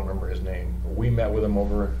gentleman, I don't remember his name, but we met with him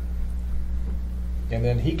over And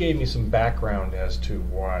then he gave me some background as to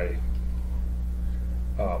why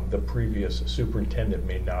the previous superintendent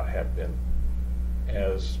may not have been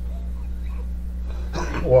as,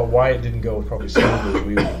 well, why it didn't go probably smoothly as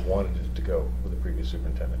we would have wanted it to go with the previous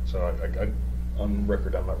superintendent. So on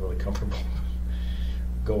record, I'm not really comfortable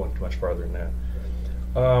going much farther than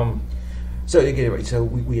that. So anyway, so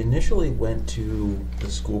we initially went to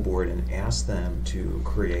the school board and asked them to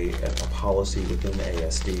create a policy within the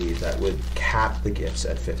ASD that would cap the gifts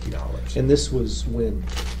at $50. And this was when?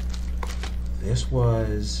 This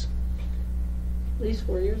was At least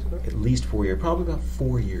 4 years ago. at least 4 years, probably about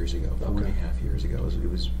 4 years ago, 4.5 years ago.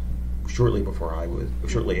 It was shortly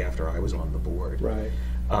after I was on the board. Right.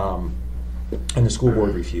 And the school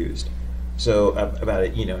board refused. So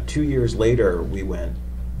about 2 years later, we went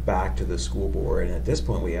back to the school board, and at this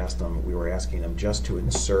point we were asking them just to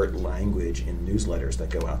insert language in newsletters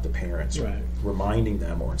that go out to parents, Right. reminding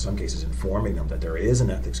them, or in some cases informing them, that there is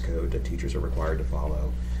an ethics code that teachers are required to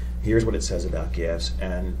follow. Here's what it says about gifts,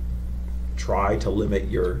 and try to limit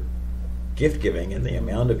your gift giving and the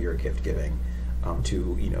amount of your gift giving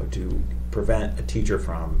to prevent a teacher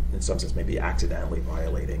from, in some sense, maybe accidentally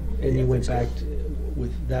violating. And the you went ethics back code.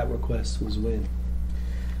 with that request was when?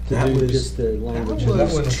 To That do was- just the language. Was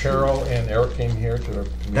that when Carol and Eric came here to?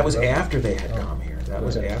 That was after they had come here. That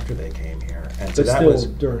was Okay. after they came here, and so But that still was.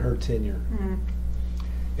 during her tenure.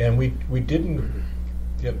 And we didn't,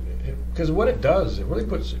 because what it does, it really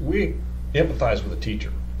we empathize with the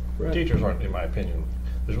teacher. Right. Teachers aren't, in my opinion,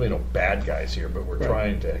 there's really no bad guys here, but we're Right.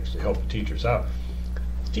 trying to actually help the teachers out.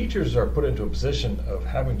 Teachers are put into a position of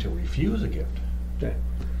having to refuse a gift, Okay.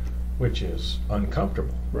 which is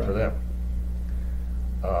uncomfortable for Right. them.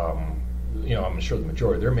 I'm sure the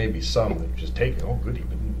majority, there may be some that just take it, oh goody,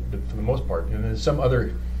 but for the most part, and in some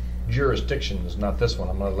other jurisdictions, not this one,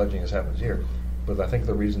 I'm not alleging this happens here, but I think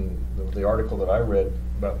the reason, the article that I read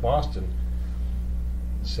about Boston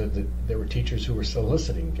said that there were teachers who were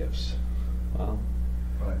soliciting gifts. Wow.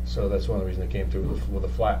 So that's one of the reasons they came through with a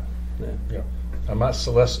flat. Yeah. I'm not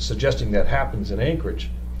suggesting that happens in Anchorage,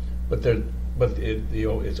 but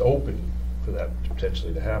it's open for that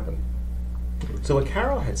potentially to happen. So what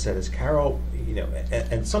Carol had said is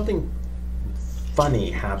and something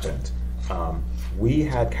funny happened.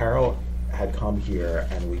 Carol had come here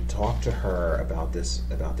and we talked to her about this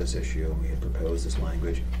issue, and we had proposed this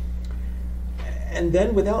language. And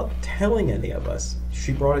then, without telling any of us,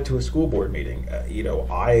 she brought it to a school board meeting.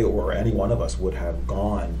 I or any one of us would have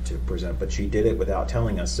gone to present, but she did it without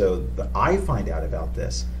telling us. So I find out about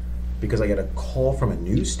this because I get a call from a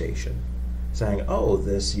news station saying, "Oh,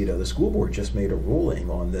 this, the school board just made a ruling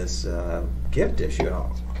on this gift issue." And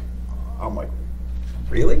I'm like,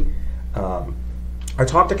 "Really?" I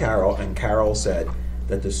talked to Carol, and Carol said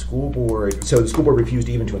that the school board refused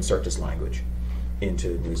even to insert this language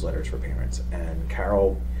into newsletters for parents. And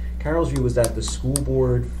Carol's view was that the school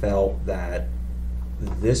board felt that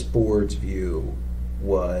this board's view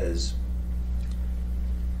was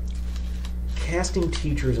casting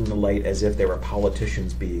teachers in the light as if they were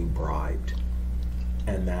politicians being bribed,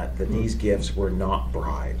 and that these gifts were not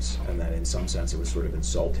bribes, and that in some sense it was sort of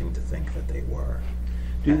insulting to think that they were,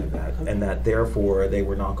 and that therefore they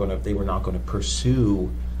were not going to pursue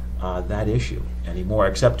that issue anymore,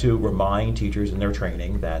 except to remind teachers in their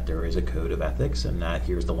training that there is a code of ethics and that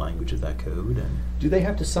here's the language of that code. And Do they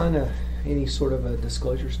have to sign any sort of a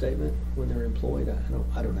disclosure statement when they're employed?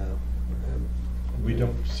 I don't know. We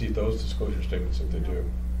don't see those disclosure statements if they do.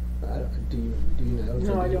 Do you know? if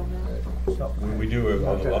No, they I do? don't know. We do with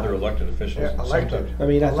other elected officials. Yeah, elected. Sometimes. I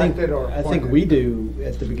mean, Elected or I think appointed. we do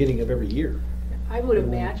at the beginning of every year. I would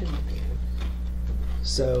imagine that they would.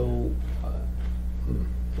 So.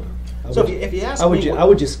 So if you ask I would, me what- I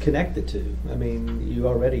would just connect the two. I mean, you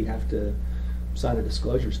already have to sign a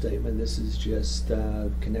disclosure statement. This is just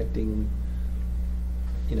connecting,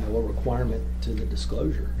 a requirement to the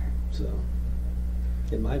disclosure. So,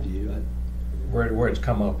 in my view, Where it's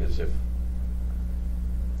come up is if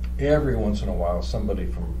every once in a while somebody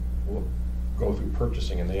will go through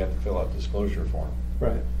purchasing and they have to fill out disclosure form,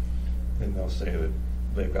 right, and they'll say that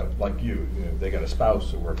they've got, like they got a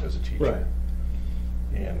spouse who worked as a teacher. right.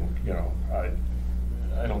 And,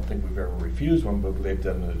 I don't think we've ever refused one, but they've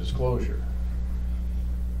done the disclosure.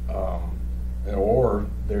 Or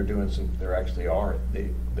they're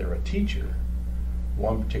a teacher.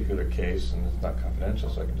 One particular case, and it's not confidential,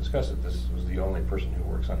 so I can discuss it, this was the only person who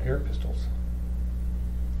works on air pistols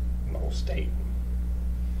in the whole state.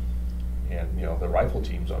 And, the rifle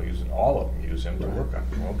teams all of them use him to work on.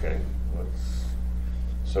 Okay,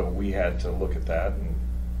 so we had to look at that and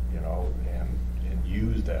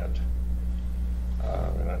use that.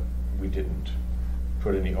 We didn't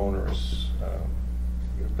put any onerous,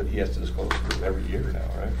 but he has to disclose it every year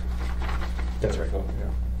now, right? That's right. So, yeah.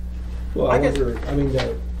 Well, I I guess- wonder, I mean,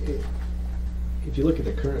 if you look at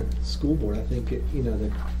the current school board, I think,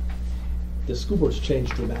 the school board's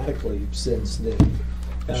changed dramatically since then.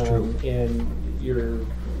 That's true. And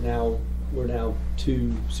we're now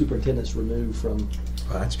 2 superintendents removed from,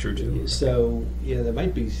 Well, that's true too. so, there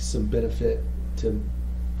might be some benefit to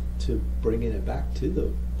bringing it back to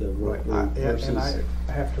the work Right, group and I versus.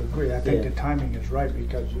 have to agree, I think Yeah. the timing is right,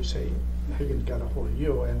 because you say Higgins got a hold of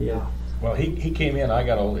you, and, Yeah. Well, he came in, I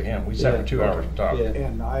got ahold of him. We sat Yeah. for 2 hours and talked Yeah.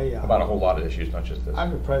 and I. about a whole lot of issues, not just this.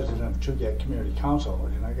 I'm the president of Chugat Community Council,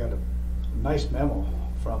 and I got a nice memo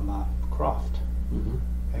from Croft, Mhm.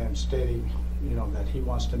 and stating, that he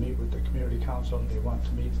wants to meet with the community council, and they want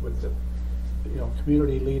to meet with the,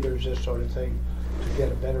 community leaders, this sort of thing, to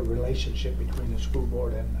get a better relationship between the school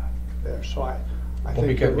board and there. So I Well,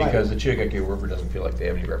 think you're right. because the Chickasaw River doesn't feel like they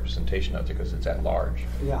have any representation out there because it's at large.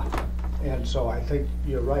 Yeah, and so I think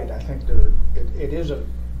you're right. I think it is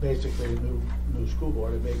basically a new school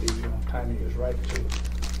board, and maybe, timing is right to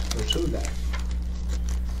pursue that.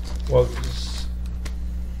 Well,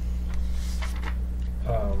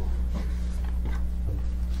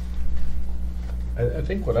 I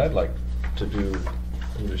think what I'd like to do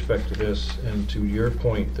with respect to this, and to your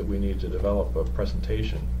point that we need to develop a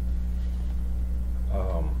presentation,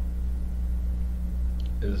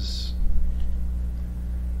 is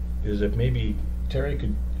if maybe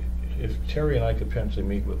if Terry and I could potentially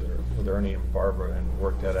meet with Ernie and Barbara and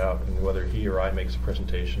work that out, and whether he or I makes a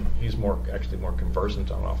presentation. He's actually more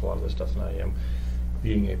conversant on an awful lot of this stuff than I am,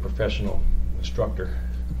 being a professional instructor,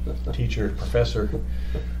 teacher, professor.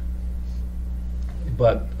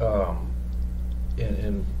 But,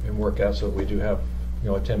 and work out so that we do have, a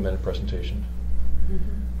 10-minute presentation,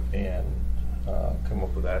 and come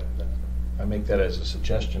up with that. I make that as a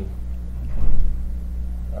suggestion.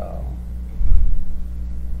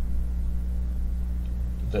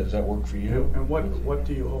 Does that work for you? And what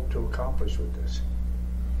do you hope to accomplish with this?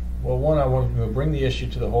 Well, one, I want to bring the issue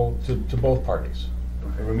to both parties.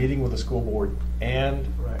 We're meeting with the school board and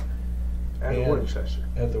Right. At a And- work session.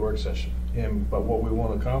 at the work session. But what we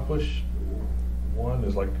want to accomplish, one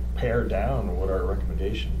is like pare down what our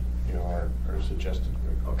recommendation, our suggested.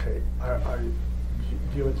 Okay,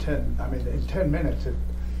 you intend, in 10 minutes, it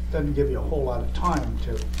doesn't give you a whole lot of time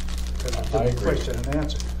to do I a agree. question and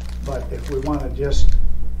answer. But if we want to just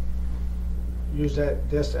use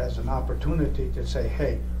this as an opportunity to say,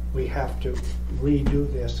 hey, we have to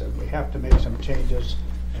redo this, and we have to make some changes,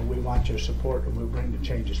 and we want your support, and we'll bring the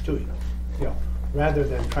changes to you. Rather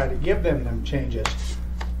than try to give them changes,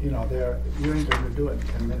 you ain't gonna do it in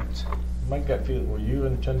 10 minutes. My gut feel, were you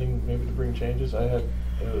intending maybe to bring changes?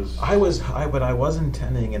 I was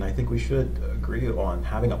intending, and I think we should agree on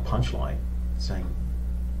having a punchline saying,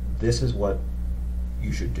 this is what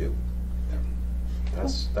you should do.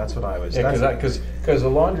 That's what I was. Yeah, that's- because the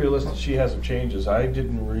laundry list that she has of changes, I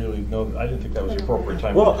didn't really know, I didn't think that was the appropriate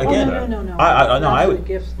time. Well, to do again, that. no. I Not for would. the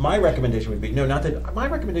gifts. My recommendation would be my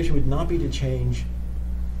recommendation would not be to change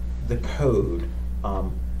the code. I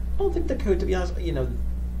don't think the code, to be honest,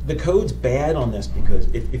 the code's bad on this because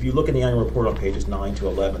if you look in the annual report on pages 9 to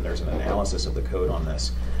 11, there's an analysis of the code on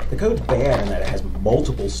this. The code's bad in that it has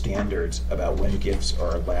multiple standards about when gifts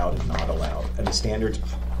are allowed and not allowed, and the standards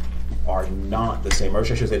are not the same. Or I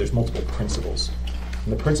should say there's multiple principles,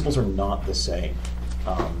 and the principles are not the same.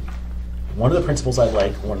 One of the principles I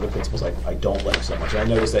like, one of the principles I don't like so much. And I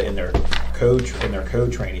noticed that in their code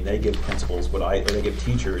training, they give principles, they give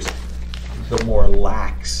teachers the more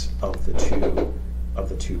lax of the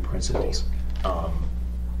two principles.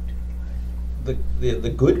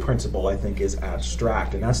 The good principle, I think, is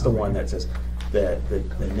abstract, and that's the one that says that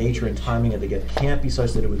the nature and timing of the gift can't be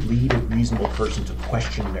such that it would lead a reasonable person to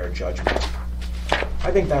question their judgment.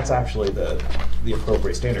 I think that's actually the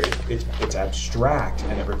appropriate standard. It's abstract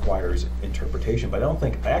and it requires interpretation, but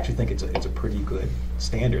I actually think it's a pretty good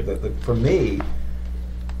standard. For me,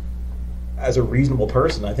 as a reasonable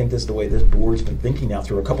person, I think this is the way this board's been thinking now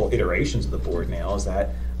through a couple of iterations of the board now, is that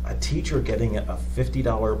a teacher getting a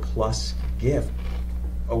 $50 plus gift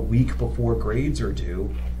a week before grades are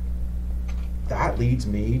due, that leads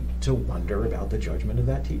me to wonder about the judgment of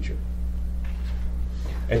that teacher.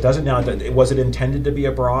 It doesn't now, was it intended to be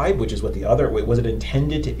a bribe, which is what was it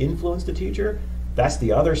intended to influence the teacher? That's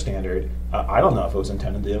the other standard. I don't know if it was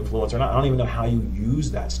intended to influence or not. I don't even know how you use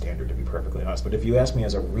that standard, to be perfectly honest. But if you ask me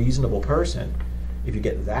as a reasonable person, if you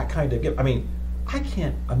get that kind of gift, I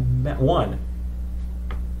can't imagine.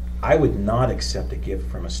 I would not accept a gift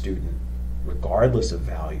from a student, regardless of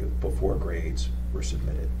value, before grades were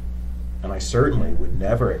submitted. And I certainly would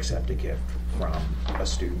never accept a gift from a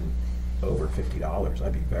student over $50.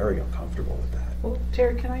 I'd be very uncomfortable with that. Well,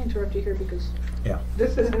 Terry, can I interrupt you here, because Yeah.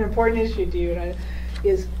 this is an important issue to you, and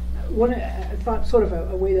I thought sort of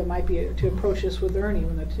a way that might be to approach this with Ernie,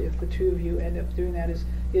 when if the two of you end up doing that,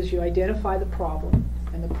 is you identify the problem,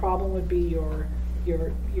 and the problem would be your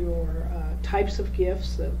types of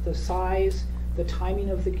gifts, the size, the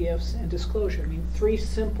timing of the gifts, and disclosure. I mean, 3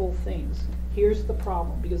 simple things. Here's the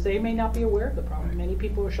problem, because they may not be aware of the problem. Many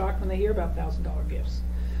people are shocked when they hear about $1,000 gifts,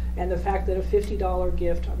 and the fact that a $50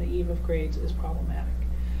 gift on the eve of grades is problematic.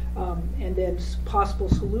 And then possible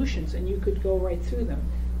solutions, and you could go right through them.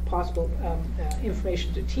 Possible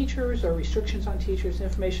information to teachers, or restrictions on teachers,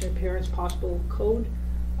 information to parents, possible code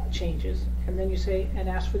changes, and then you say, and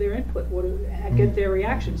ask for their input, get their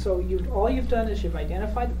reaction. So all you've done is you've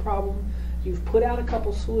identified the problem, you've put out a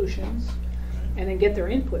couple solutions, and then get their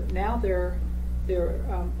input. Now they're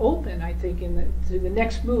open, I think, to the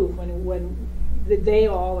next move, when they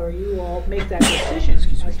all or you all make that decision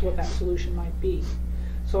as to what that solution might be.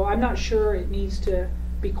 So I'm not sure it needs to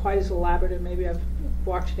be quite as elaborate, and maybe I've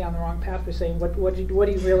walked you down the wrong path for saying what do you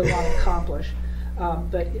really want to accomplish.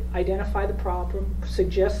 But identify the problem,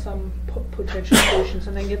 suggest some potential solutions,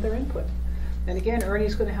 and then get their input. And again,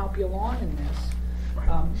 Ernie's going to help you along in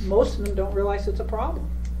this. Most of them don't realize it's a problem,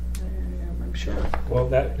 I'm sure.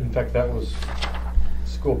 Well, in fact, that was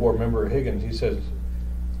school board member Higgins. He says,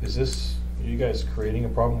 are you guys creating a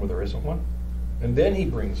problem where there isn't one? And then he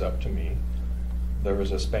brings up to me, there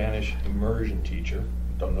was a Spanish immersion teacher,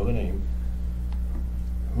 don't know the name,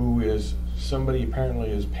 who is somebody apparently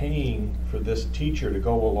is paying for this teacher to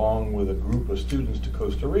go along with a group of students to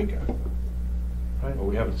Costa Rica. Right. Well,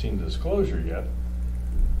 we haven't seen the disclosure yet,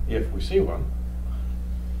 if we see one.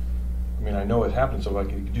 I mean, I know it happened, so I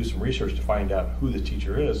could do some research to find out who the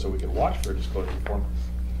teacher is so we could watch for a disclosure form.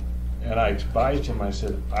 And I advised him, I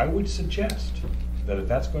said, I would suggest that if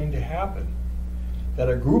that's going to happen, that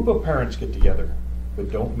a group of parents get together,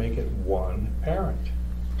 but don't make it one parent.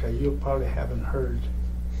 Okay, you probably haven't heard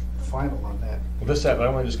final on that. Well, I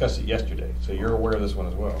only discussed it yesterday, so you're aware of this one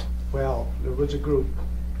as well. Well, there was a group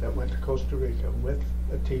that went to Costa Rica with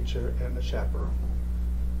a teacher and a chaperone.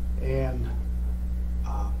 And,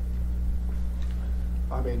 I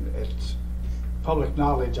mean, it's public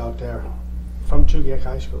knowledge out there from Chugiak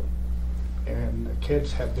High School. And a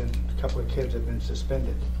couple of kids have been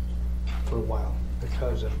suspended for a while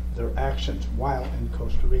because of their actions while in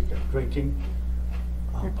Costa Rica, drinking,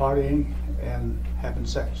 partying, and having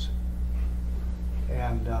sex.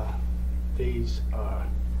 And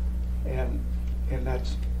and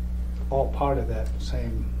that's all part of that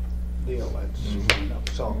same deal.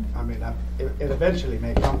 That's so I mean, it eventually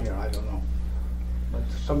may come here. I don't know, but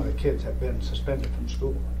some of the kids have been suspended from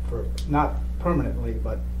school for not permanently,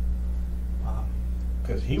 but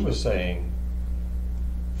because he was saying,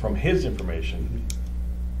 from his information,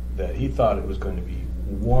 that he thought it was going to be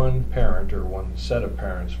one parent or one set of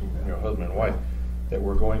parents from husband and wife that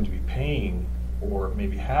were going to be paying or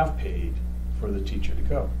maybe have paid for the teacher to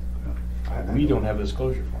go. We don't have a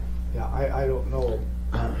disclosure form. Yeah, I don't know,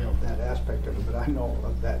 that aspect of it, but I know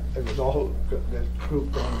of that. It was all that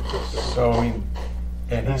group going to Costa Rica. So, I mean,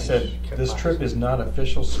 and he said, this trip is not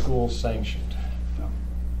official school sanctioned. No.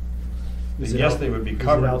 Yes, they would be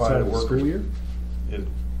covered by the workers. School year? It-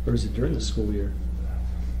 Or is it during the school year?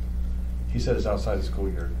 He said it's outside the school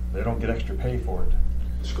year. They don't get extra pay for it.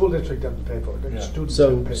 The school district doesn't pay for it. The Yeah. students So,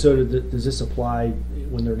 have to pay so for it. does this apply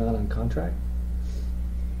when they're not on contract?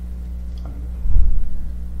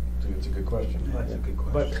 It's a good question. That's a good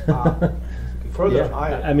But question. further,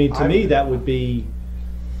 Yeah, I mean, to me, that would be,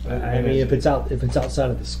 I And mean, it's- if it's outside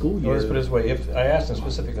of the school Well, year. let's put it this way, if, I asked him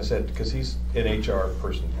specifically, I said, because he's an HR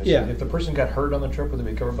person. I said, Yeah. if the person got hurt on the trip, would they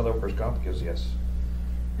be covered by the workers' comp? He goes, yes.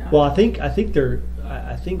 Well, I think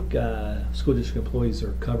school district employees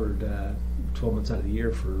are covered 12 months out of the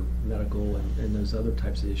year for medical and those other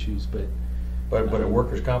types of issues, but. But a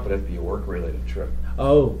workers' comp would have to be a work-related trip.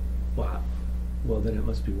 Oh, wow. Well, then it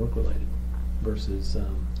must be work-related versus,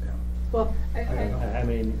 Well, I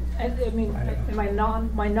mean, in my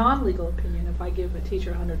non-legal opinion, if I give a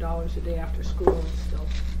teacher $100 a day after school, it's still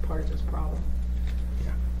part of this problem.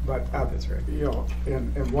 But That's right.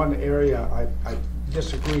 In one area, I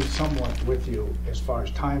disagree somewhat with you as far as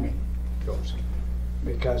timing goes,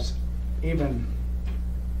 because even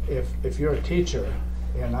if you're a teacher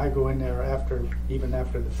and I go in there even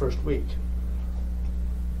after the first week,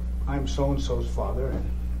 I'm so-and-so's father,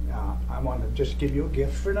 and I want to just give you a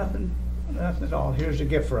gift for nothing at all. Here's a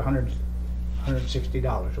gift for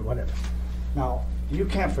 $160 or whatever. Now, you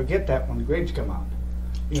can't forget that when the grades come out.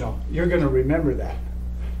 You're going to remember that.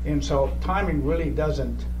 And so timing really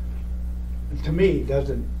doesn't, to me,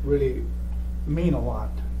 doesn't really mean a lot.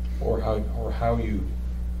 Or how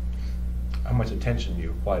much attention you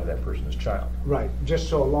apply to that person's child. Right, just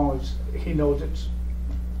so long as he knows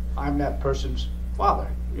I'm that person's father,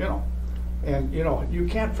 you know. And, you know, you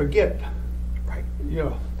can't forget, Right. you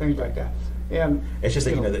know, things like that. And It's just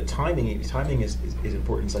that, you know, that timing is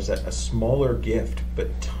important such that a smaller gift,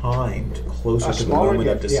 but timed closer A to the smaller moment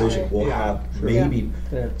of gift, yeah. decision will Yeah. have Sure. maybe,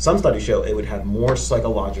 Yeah. some studies show it would have more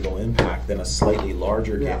psychological impact than a slightly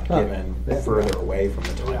larger Yeah. gift Huh. given Yeah. further away from the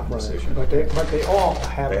time Yeah. of Right. decision. But they all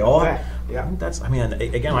have They an all, effect, yeah. that's, I mean,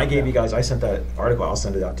 again, I gave you guys, I sent that article, I'll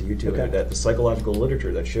send it out to you too, Okay. that the psychological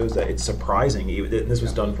literature that shows that it's surprising, this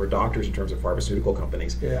was Yeah. done for doctors in terms of pharmaceutical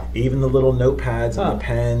companies. Yeah. Even the little notepads and Huh. the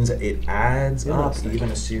pens, it adds up, Interesting. even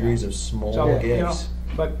a series of small So, you know, gifts.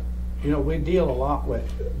 but, you know, we deal a lot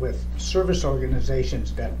with service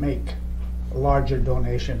organizations that make larger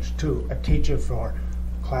donations to a teacher for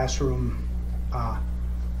classroom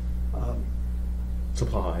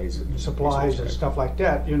Supplies. supplies and stuff like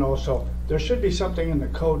that, you know, so there should be something in the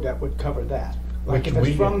code that would cover that. Like Which if it's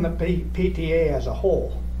we- from the PTA as a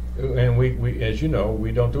whole. And we, as you know,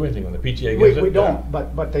 we don't do anything when the PTA gives it. We don't,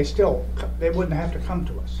 but they still, they wouldn't have to come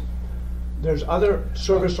to us. There's other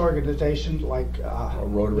service organizations like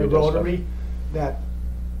Rotary the does stuff. Rotary, that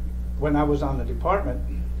when I was on the department,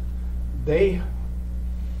 they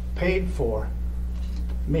paid for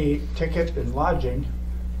me ticket and lodging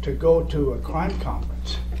to go to a crime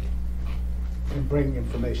conference and bring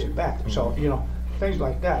information back. So, you know, things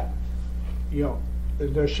like that, you know,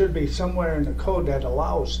 there should be somewhere in the code that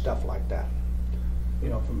allows stuff like that, you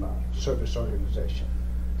know, from a service organization.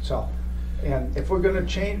 So, and if we're gonna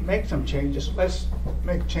make some changes, let's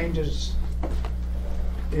make changes,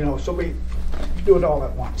 you know, so we do it all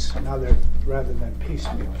at once, rather than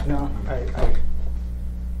piecemeal. You know,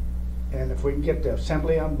 and if we can get the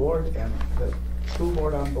assembly on board and the school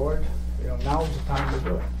board on board, you know, now's the time to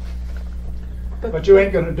do it. But you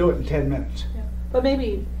ain't gonna do it in 10 minutes. Yeah. But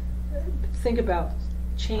maybe think about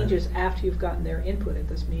changes after you've gotten their input at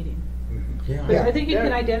this meeting. Yeah. Because I think you can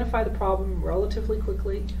Yeah. identify the problem relatively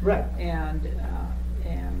quickly Right. and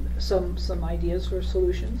some ideas for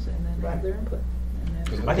solutions and then have Right. their input. And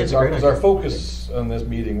then- I think it's a Our great because our idea. focus on this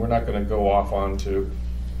meeting, we're not gonna go off onto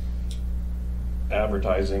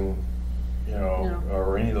advertising, you know, No.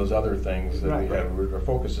 or any of those other things that we Right, have. Our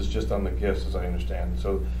focus is just on the gifts, as I understand.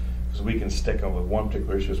 So we can stick on with one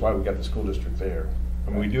particular issue, is why we got the school district there.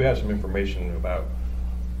 I mean, we do have some information about,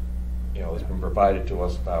 you know, that's been provided to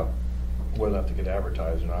us about whether or not to get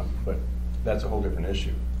advertised or not, but that's a whole different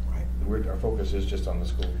issue. Right. Our focus is just on the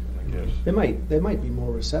school and the gifts. They might be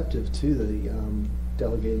more receptive to the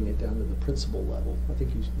delegating it down to the principal level. I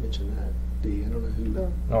think you mentioned that, Dee. I don't know who.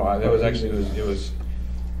 No, that was actually, it was,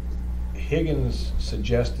 Higgins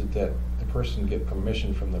suggested that the person get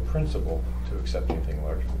permission from the principal to accept anything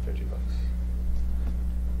larger than $50.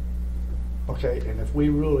 Okay, and if we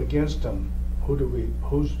rule against them,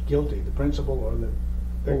 who's guilty, the principal or the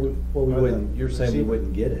victim? Well, we Or the wouldn't, you're saying we receiver?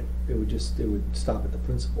 wouldn't get it. It would stop at the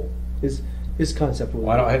principal. His concept would.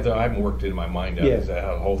 Well, I haven't worked it in my mind out Yeah. exactly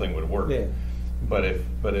how the whole thing would work. Yeah. But if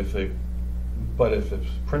the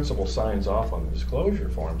principal signs off on the disclosure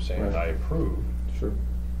form saying, Right. I approve, Sure.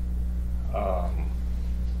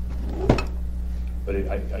 but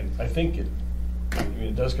I think I mean,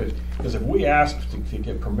 it does, because if we ask to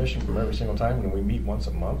get permission from every single time and we meet once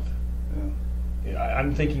a month, Yeah.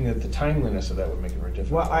 I'm thinking that the timeliness of that would make it very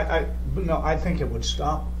difficult. Well, I think it would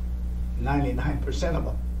stop 99% of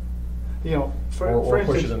them. You know, for Or push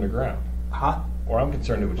instance. it underground. Huh? Or I'm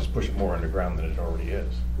concerned it would just push it more underground than it already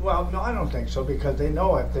is. Well, no, I don't think so, because they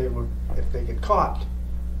know if they get caught,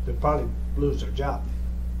 they'd probably lose their job,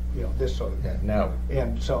 you know, this sort of thing. Now,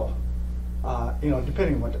 And so, you know,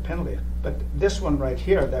 depending on what the penalty is. But this one right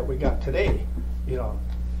here that we got today, you know,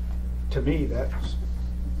 to me,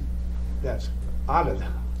 that's out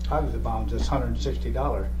of the bounds, this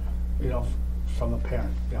 $160, you know, from a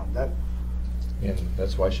parent, you know, that. and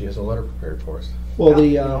that's why she has a letter prepared for us. Well,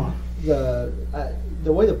 Yeah,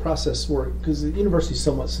 the way the process works, because the university is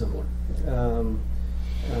somewhat similar,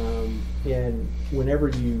 and whenever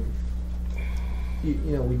you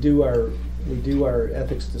know, we do our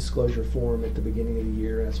ethics disclosure form at the beginning of the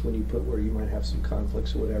year. That's when you put where you might have some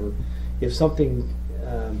conflicts or whatever. If something,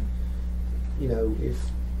 you know, if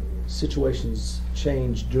situations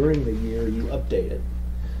change during the year, you update it,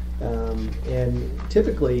 and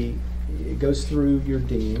typically it goes through your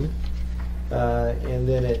dean, and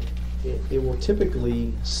then it will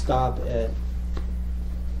typically stop at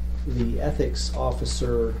the ethics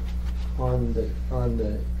officer on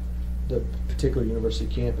the the particular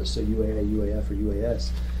university campus, so UAA, UAF, or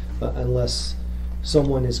UAS, unless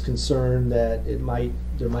someone is concerned that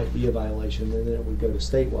there might be a violation, and then it would go to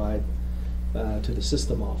statewide to the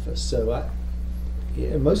system office. So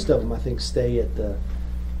most of them, I think, stay at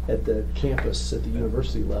the campus at the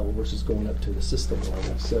university level versus going up to the system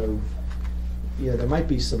level. So there might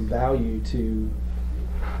be some value to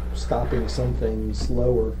stopping some things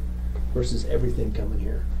lower versus everything coming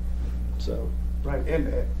here. So Right, and,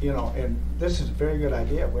 and this is a very good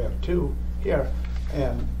idea. We have two here,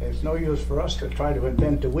 and it's no use for us to try to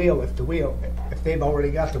invent the wheel if they've already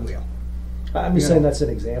got the wheel. I'm just saying that's an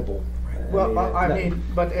example. Well,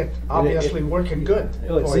 but it's obviously working good.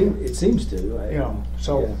 Well, it seems to.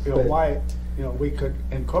 Why, we could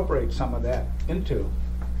incorporate some of that into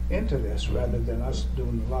this rather than us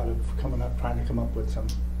doing a lot of trying to come up with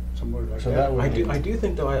some word like So that. that would I do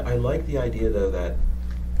think though, I like the idea though that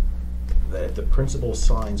if the principal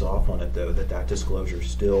signs off on it though, that disclosure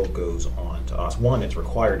still goes on to us. One, it's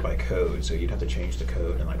required by code, so you'd have to change the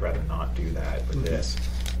code, and I'd rather not do that with this.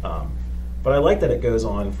 But I like that it goes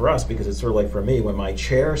on for us because it's sort of like for me, when my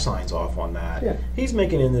chair signs off on that, he's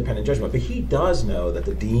making an independent judgment, but he does know that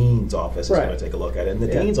the dean's office is going to take a look at it, and the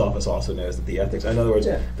dean's office also knows that the ethics, in other words,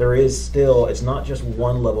 there is still, it's not just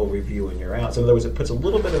one level review and you're out. So in other words, it puts a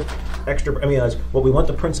little bit of extra, what we want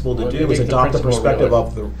the principal to do is adopt the perspective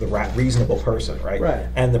of the reasonable person, right?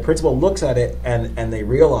 And the principal looks at it and they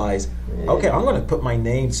realize, okay, I'm going to put my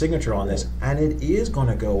name signature on this, and it is going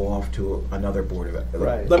to go off to another board of it.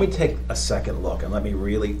 Let me take a second look and let me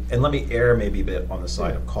err maybe a bit on the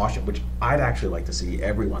side of caution, which I'd actually like to see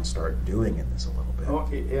everyone start doing in this a little bit. Oh,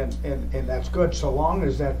 and that's good, so long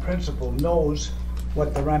as that principal knows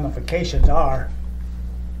what the ramifications are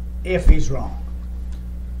if he's wrong.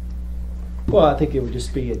 Well, I think it would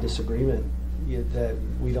just be a disagreement that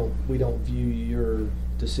we don't view your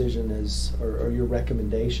decision as or your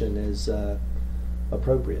recommendation as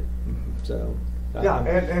appropriate. So my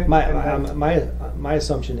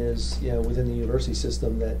assumption is within the university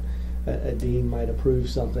system that a dean might approve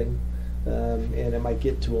something, and it might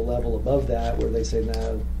get to a level above that where they say,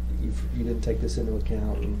 no, you didn't take this into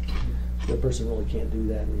account, and the person really can't do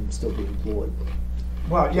that and still be employed.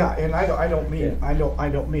 Well, and I don't mean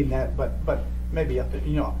that, but maybe a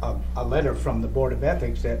letter from the Board of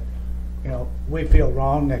Ethics that we feel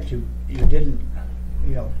wrong that you didn't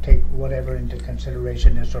take whatever into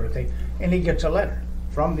consideration, this sort of thing, and he gets a letter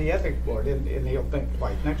from the ethics board, and he'll think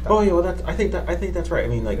twice next time. Oh yeah, well I think that's right. I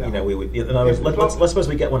mean, we would. In other words, let's suppose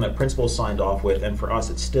we get one that principal signed off with, and for us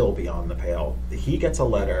it's still beyond the pale. He gets a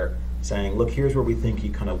letter saying, look, here's where we think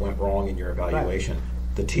you kind of went wrong in your evaluation.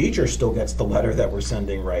 The teacher still gets the letter that we're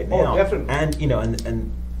sending right now. Oh, definitely.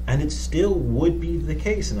 And it still would be the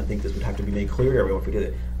case, and I think this would have to be made clear to everyone if we did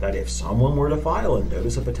it, that if someone were to file a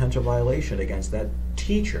notice of potential violation against that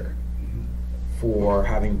teacher for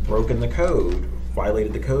having broken the code,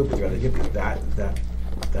 violated the code with rather give that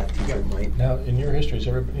teacher might. Now, in your history, has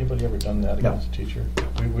anybody ever done that against a teacher?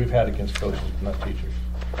 We've had against coaches, but not teachers.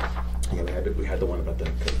 Yeah, we had the one about the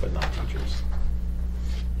code, but not teachers.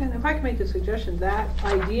 And if I can make a suggestion, that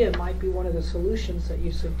idea might be one of the solutions that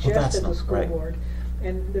you suggest at the school board.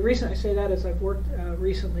 And the reason I say that is I've worked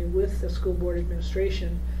recently with the school board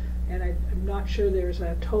administration, and I'm not sure there's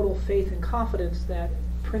a total faith and confidence that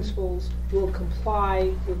principals will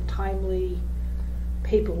comply with timely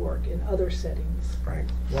paperwork in other settings. Right.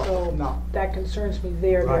 So that concerns me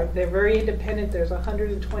there. Right. They're very independent. There's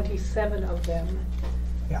 127 of them.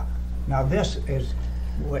 Yeah. Now this is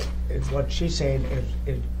what she's saying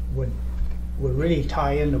would really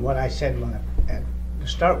tie into what I said to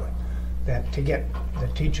start with, that the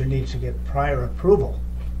teacher needs to get prior approval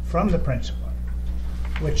from the principal,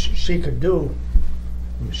 which she could do,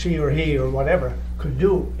 she or he or whatever could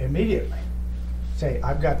do immediately. Say,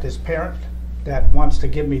 I've got this parent that wants to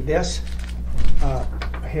give me this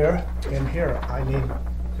here, and here I need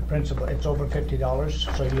the principal. It's over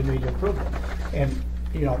 $50, so you need approval. And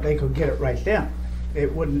they could get it right then.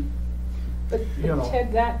 It wouldn't. But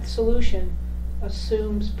Ted, that solution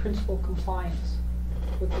assumes principal compliance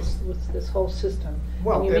with this whole system.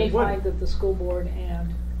 Well, and you may find that the school board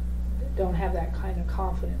don't have that kind of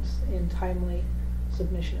confidence in timely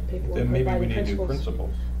submission of paperwork. Then maybe by we the need new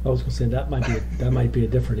principals. I was going to say that might be a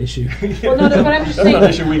different issue. Well, no, but I'm just That's not an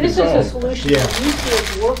issue saying we this can is a solve. solution that you see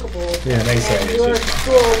as workable. Yeah, they say and it's your just-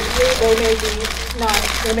 school,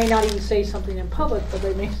 they may not even say something in public, but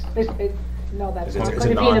they may say, no, that's It's not a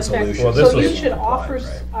going to be in effect. non-solution. Well, this So you was- should offer.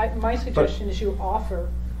 Right. My suggestion is you offer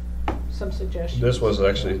some suggestions. This was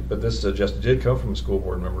actually, but this suggestion did come from a school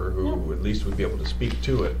board member who Yeah. at least would be able to speak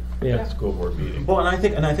to it Yeah. at the school board meeting. Well, and I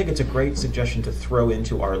think it's a great suggestion to throw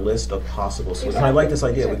into our list of possible solutions. And I like this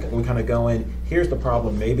idea. We kind of go in. Here's the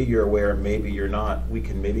problem. Maybe you're aware. Maybe you're not. We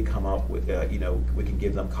can maybe come up with. We can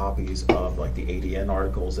give them copies of like the ADN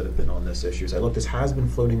articles that have been on this issue. Say, look, this has been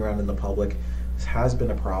floating around in the public. This has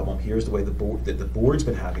been a problem. Here's the way the board's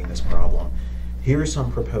been having this problem. Here's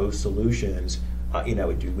some proposed solutions. We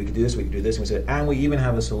could do this. We could do this. And we said, and we even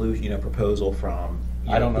have a solution. Proposal from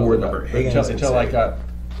I don't know board that, member but Higgins. and until I say- got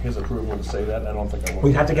his approval to say that, I don't think I would.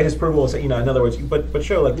 We'd have to get his approval, so, in other words, but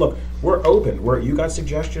show, like, look, we're open, you got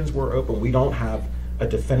suggestions, we're open, we don't have a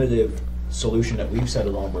definitive solution that we've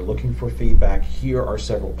settled on, we're looking for feedback, here are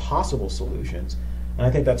several possible solutions, and I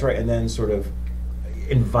think that's right, and then sort of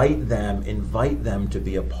invite them to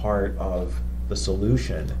be a part of the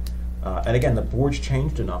solution. And again, the board's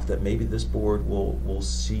changed enough that maybe this board will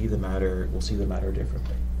see the matter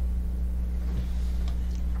differently.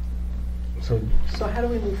 So how do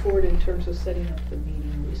we move forward in terms of setting up the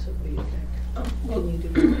meeting, Lisa? What do you think? Can you do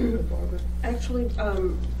that with Barbara? Actually,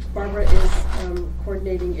 Barbara is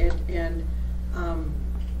coordinating it, and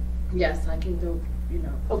yes, I can go,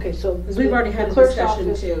 Okay, so. Because we've already had the a clerk's discussion,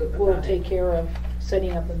 office too, will about it. take care of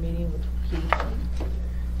setting up a meeting with Keith and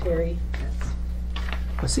Terry.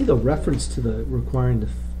 I see the reference to the requiring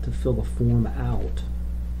to fill the form out.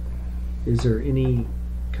 Is there any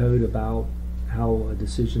code about how a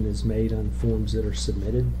decision is made on forms that are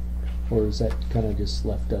submitted? Or is that kind of just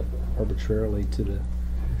left up arbitrarily to the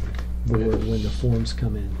board when the forms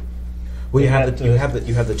come in? Well, you have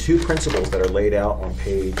the two principles that are laid out on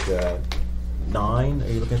page 9. Are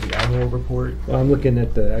you looking at the annual report? Well, I'm looking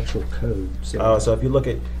at the actual code. So if you look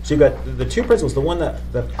at, so you've got the two principles. The one that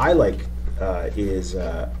I like is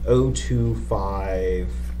 025,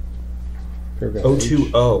 Paragraph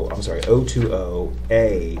 020, I'm sorry,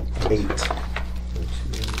 020A8.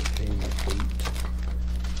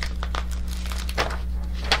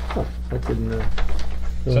 Oh, that didn't. It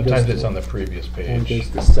only Sometimes goes it's to- on the previous One page. goes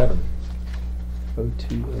to 7.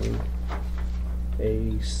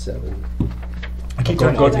 020A7. I keep Go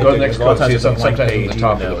turning- to the next a lot of code, see, times it's a blank sometimes page, on the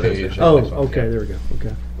top even of the though there's page. a- Oh, Next one, okay, yeah. there we go.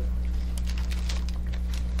 Okay.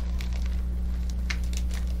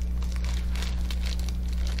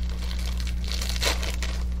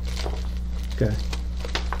 Okay.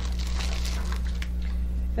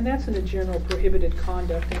 And that's in the general prohibited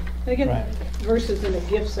conduct, and again, Right. versus in the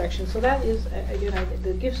gift section, so that is, again,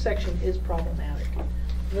 the gift section is problematic.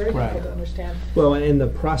 Very Right. difficult to understand. Well, and the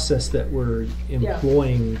process that we're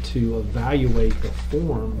employing to evaluate the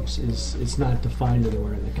forms is not defined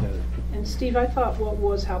anywhere in the code. And Steve, I thought what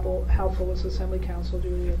was helpful was Assembly Council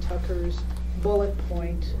Julia Tucker's bullet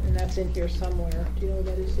point, and that's in here somewhere. Do you know what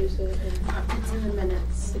that is, Lisa? It's in the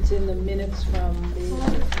minutes. It's in the minutes from Well,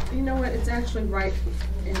 the, you know what, it's actually right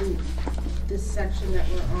in this section that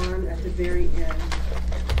we're on at the very end.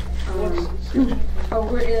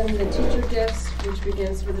 We're in the teacher gifts, which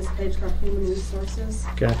begins with this page called Human Resources.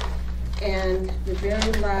 Okay. And the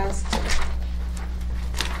very last,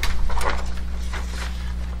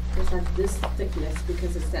 it's like this thickness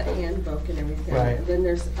because it's that handbook and everything. Right. And then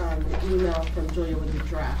there's an email from Julia with a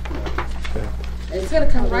draft note. Okay. And it's gonna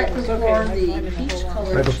come right It's before okay, I'm the finding the peach whole lot.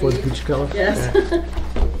 color Right before the sheet. peach color? Yes. Okay.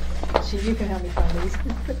 see, you can help me find these.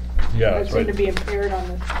 Yeah, I that's seem right. to be impaired on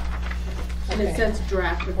the. And it Okay. says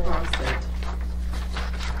draft across it.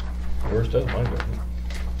 Yours does, mine doesn't.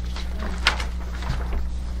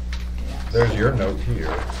 There's your note here,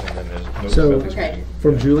 and then there's notes So- about this Okay. meeting.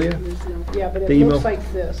 From Julia? There's no- Yeah, but The it email? looks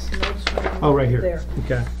like this. Notes from Oh, right here. There.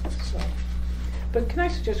 Okay. So. But can I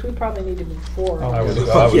suggest, we probably need to move forward. Oh, That was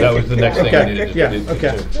the next thing I Okay, needed to yeah, do.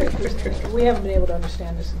 okay. We haven't been able to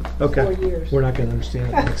understand this in 4 Okay. years. We're not going to understand it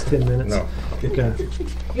in the next 10 minutes? No. Okay.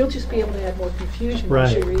 You'll just be able to add more confusion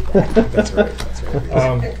once you Right. read that. That's right, that's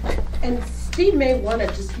right. And Steve may wanna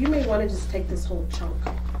you may wanna just take this whole chunk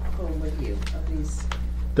home with you of these.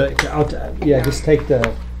 Just take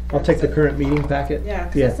I'll take the current meeting packet? Yeah,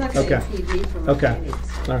 because it's not gonna okay. impede me from Okay. reading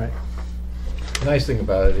it. All right. The nice thing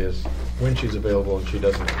about it is, when she's available and she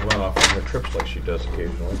doesn't run off on her trips like she does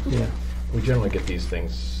occasionally, Yeah. we generally get these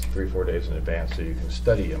things 3-4 days in advance so you can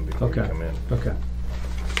study them before you Okay. come in. Okay.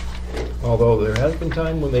 Although there has been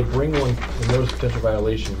time when they bring one, a notice of potential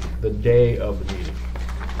violation, the day of the meeting,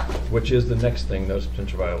 which is the next thing, notice of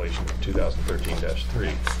potential violation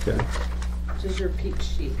 2013-3. Okay. Which is your peak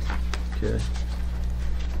sheet. Okay.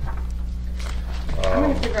 I'm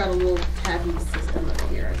gonna figure out a little tabby system up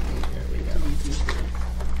here, I think. Easy to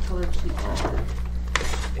color sheet.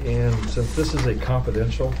 And since this is a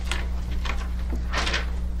confidential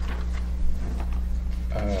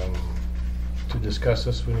discuss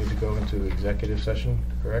this, we need to go into executive session,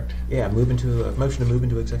 correct? Yeah, motion to move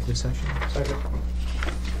into executive session. Second.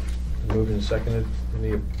 Moved and seconded.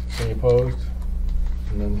 Any opposed?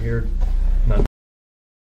 And then here,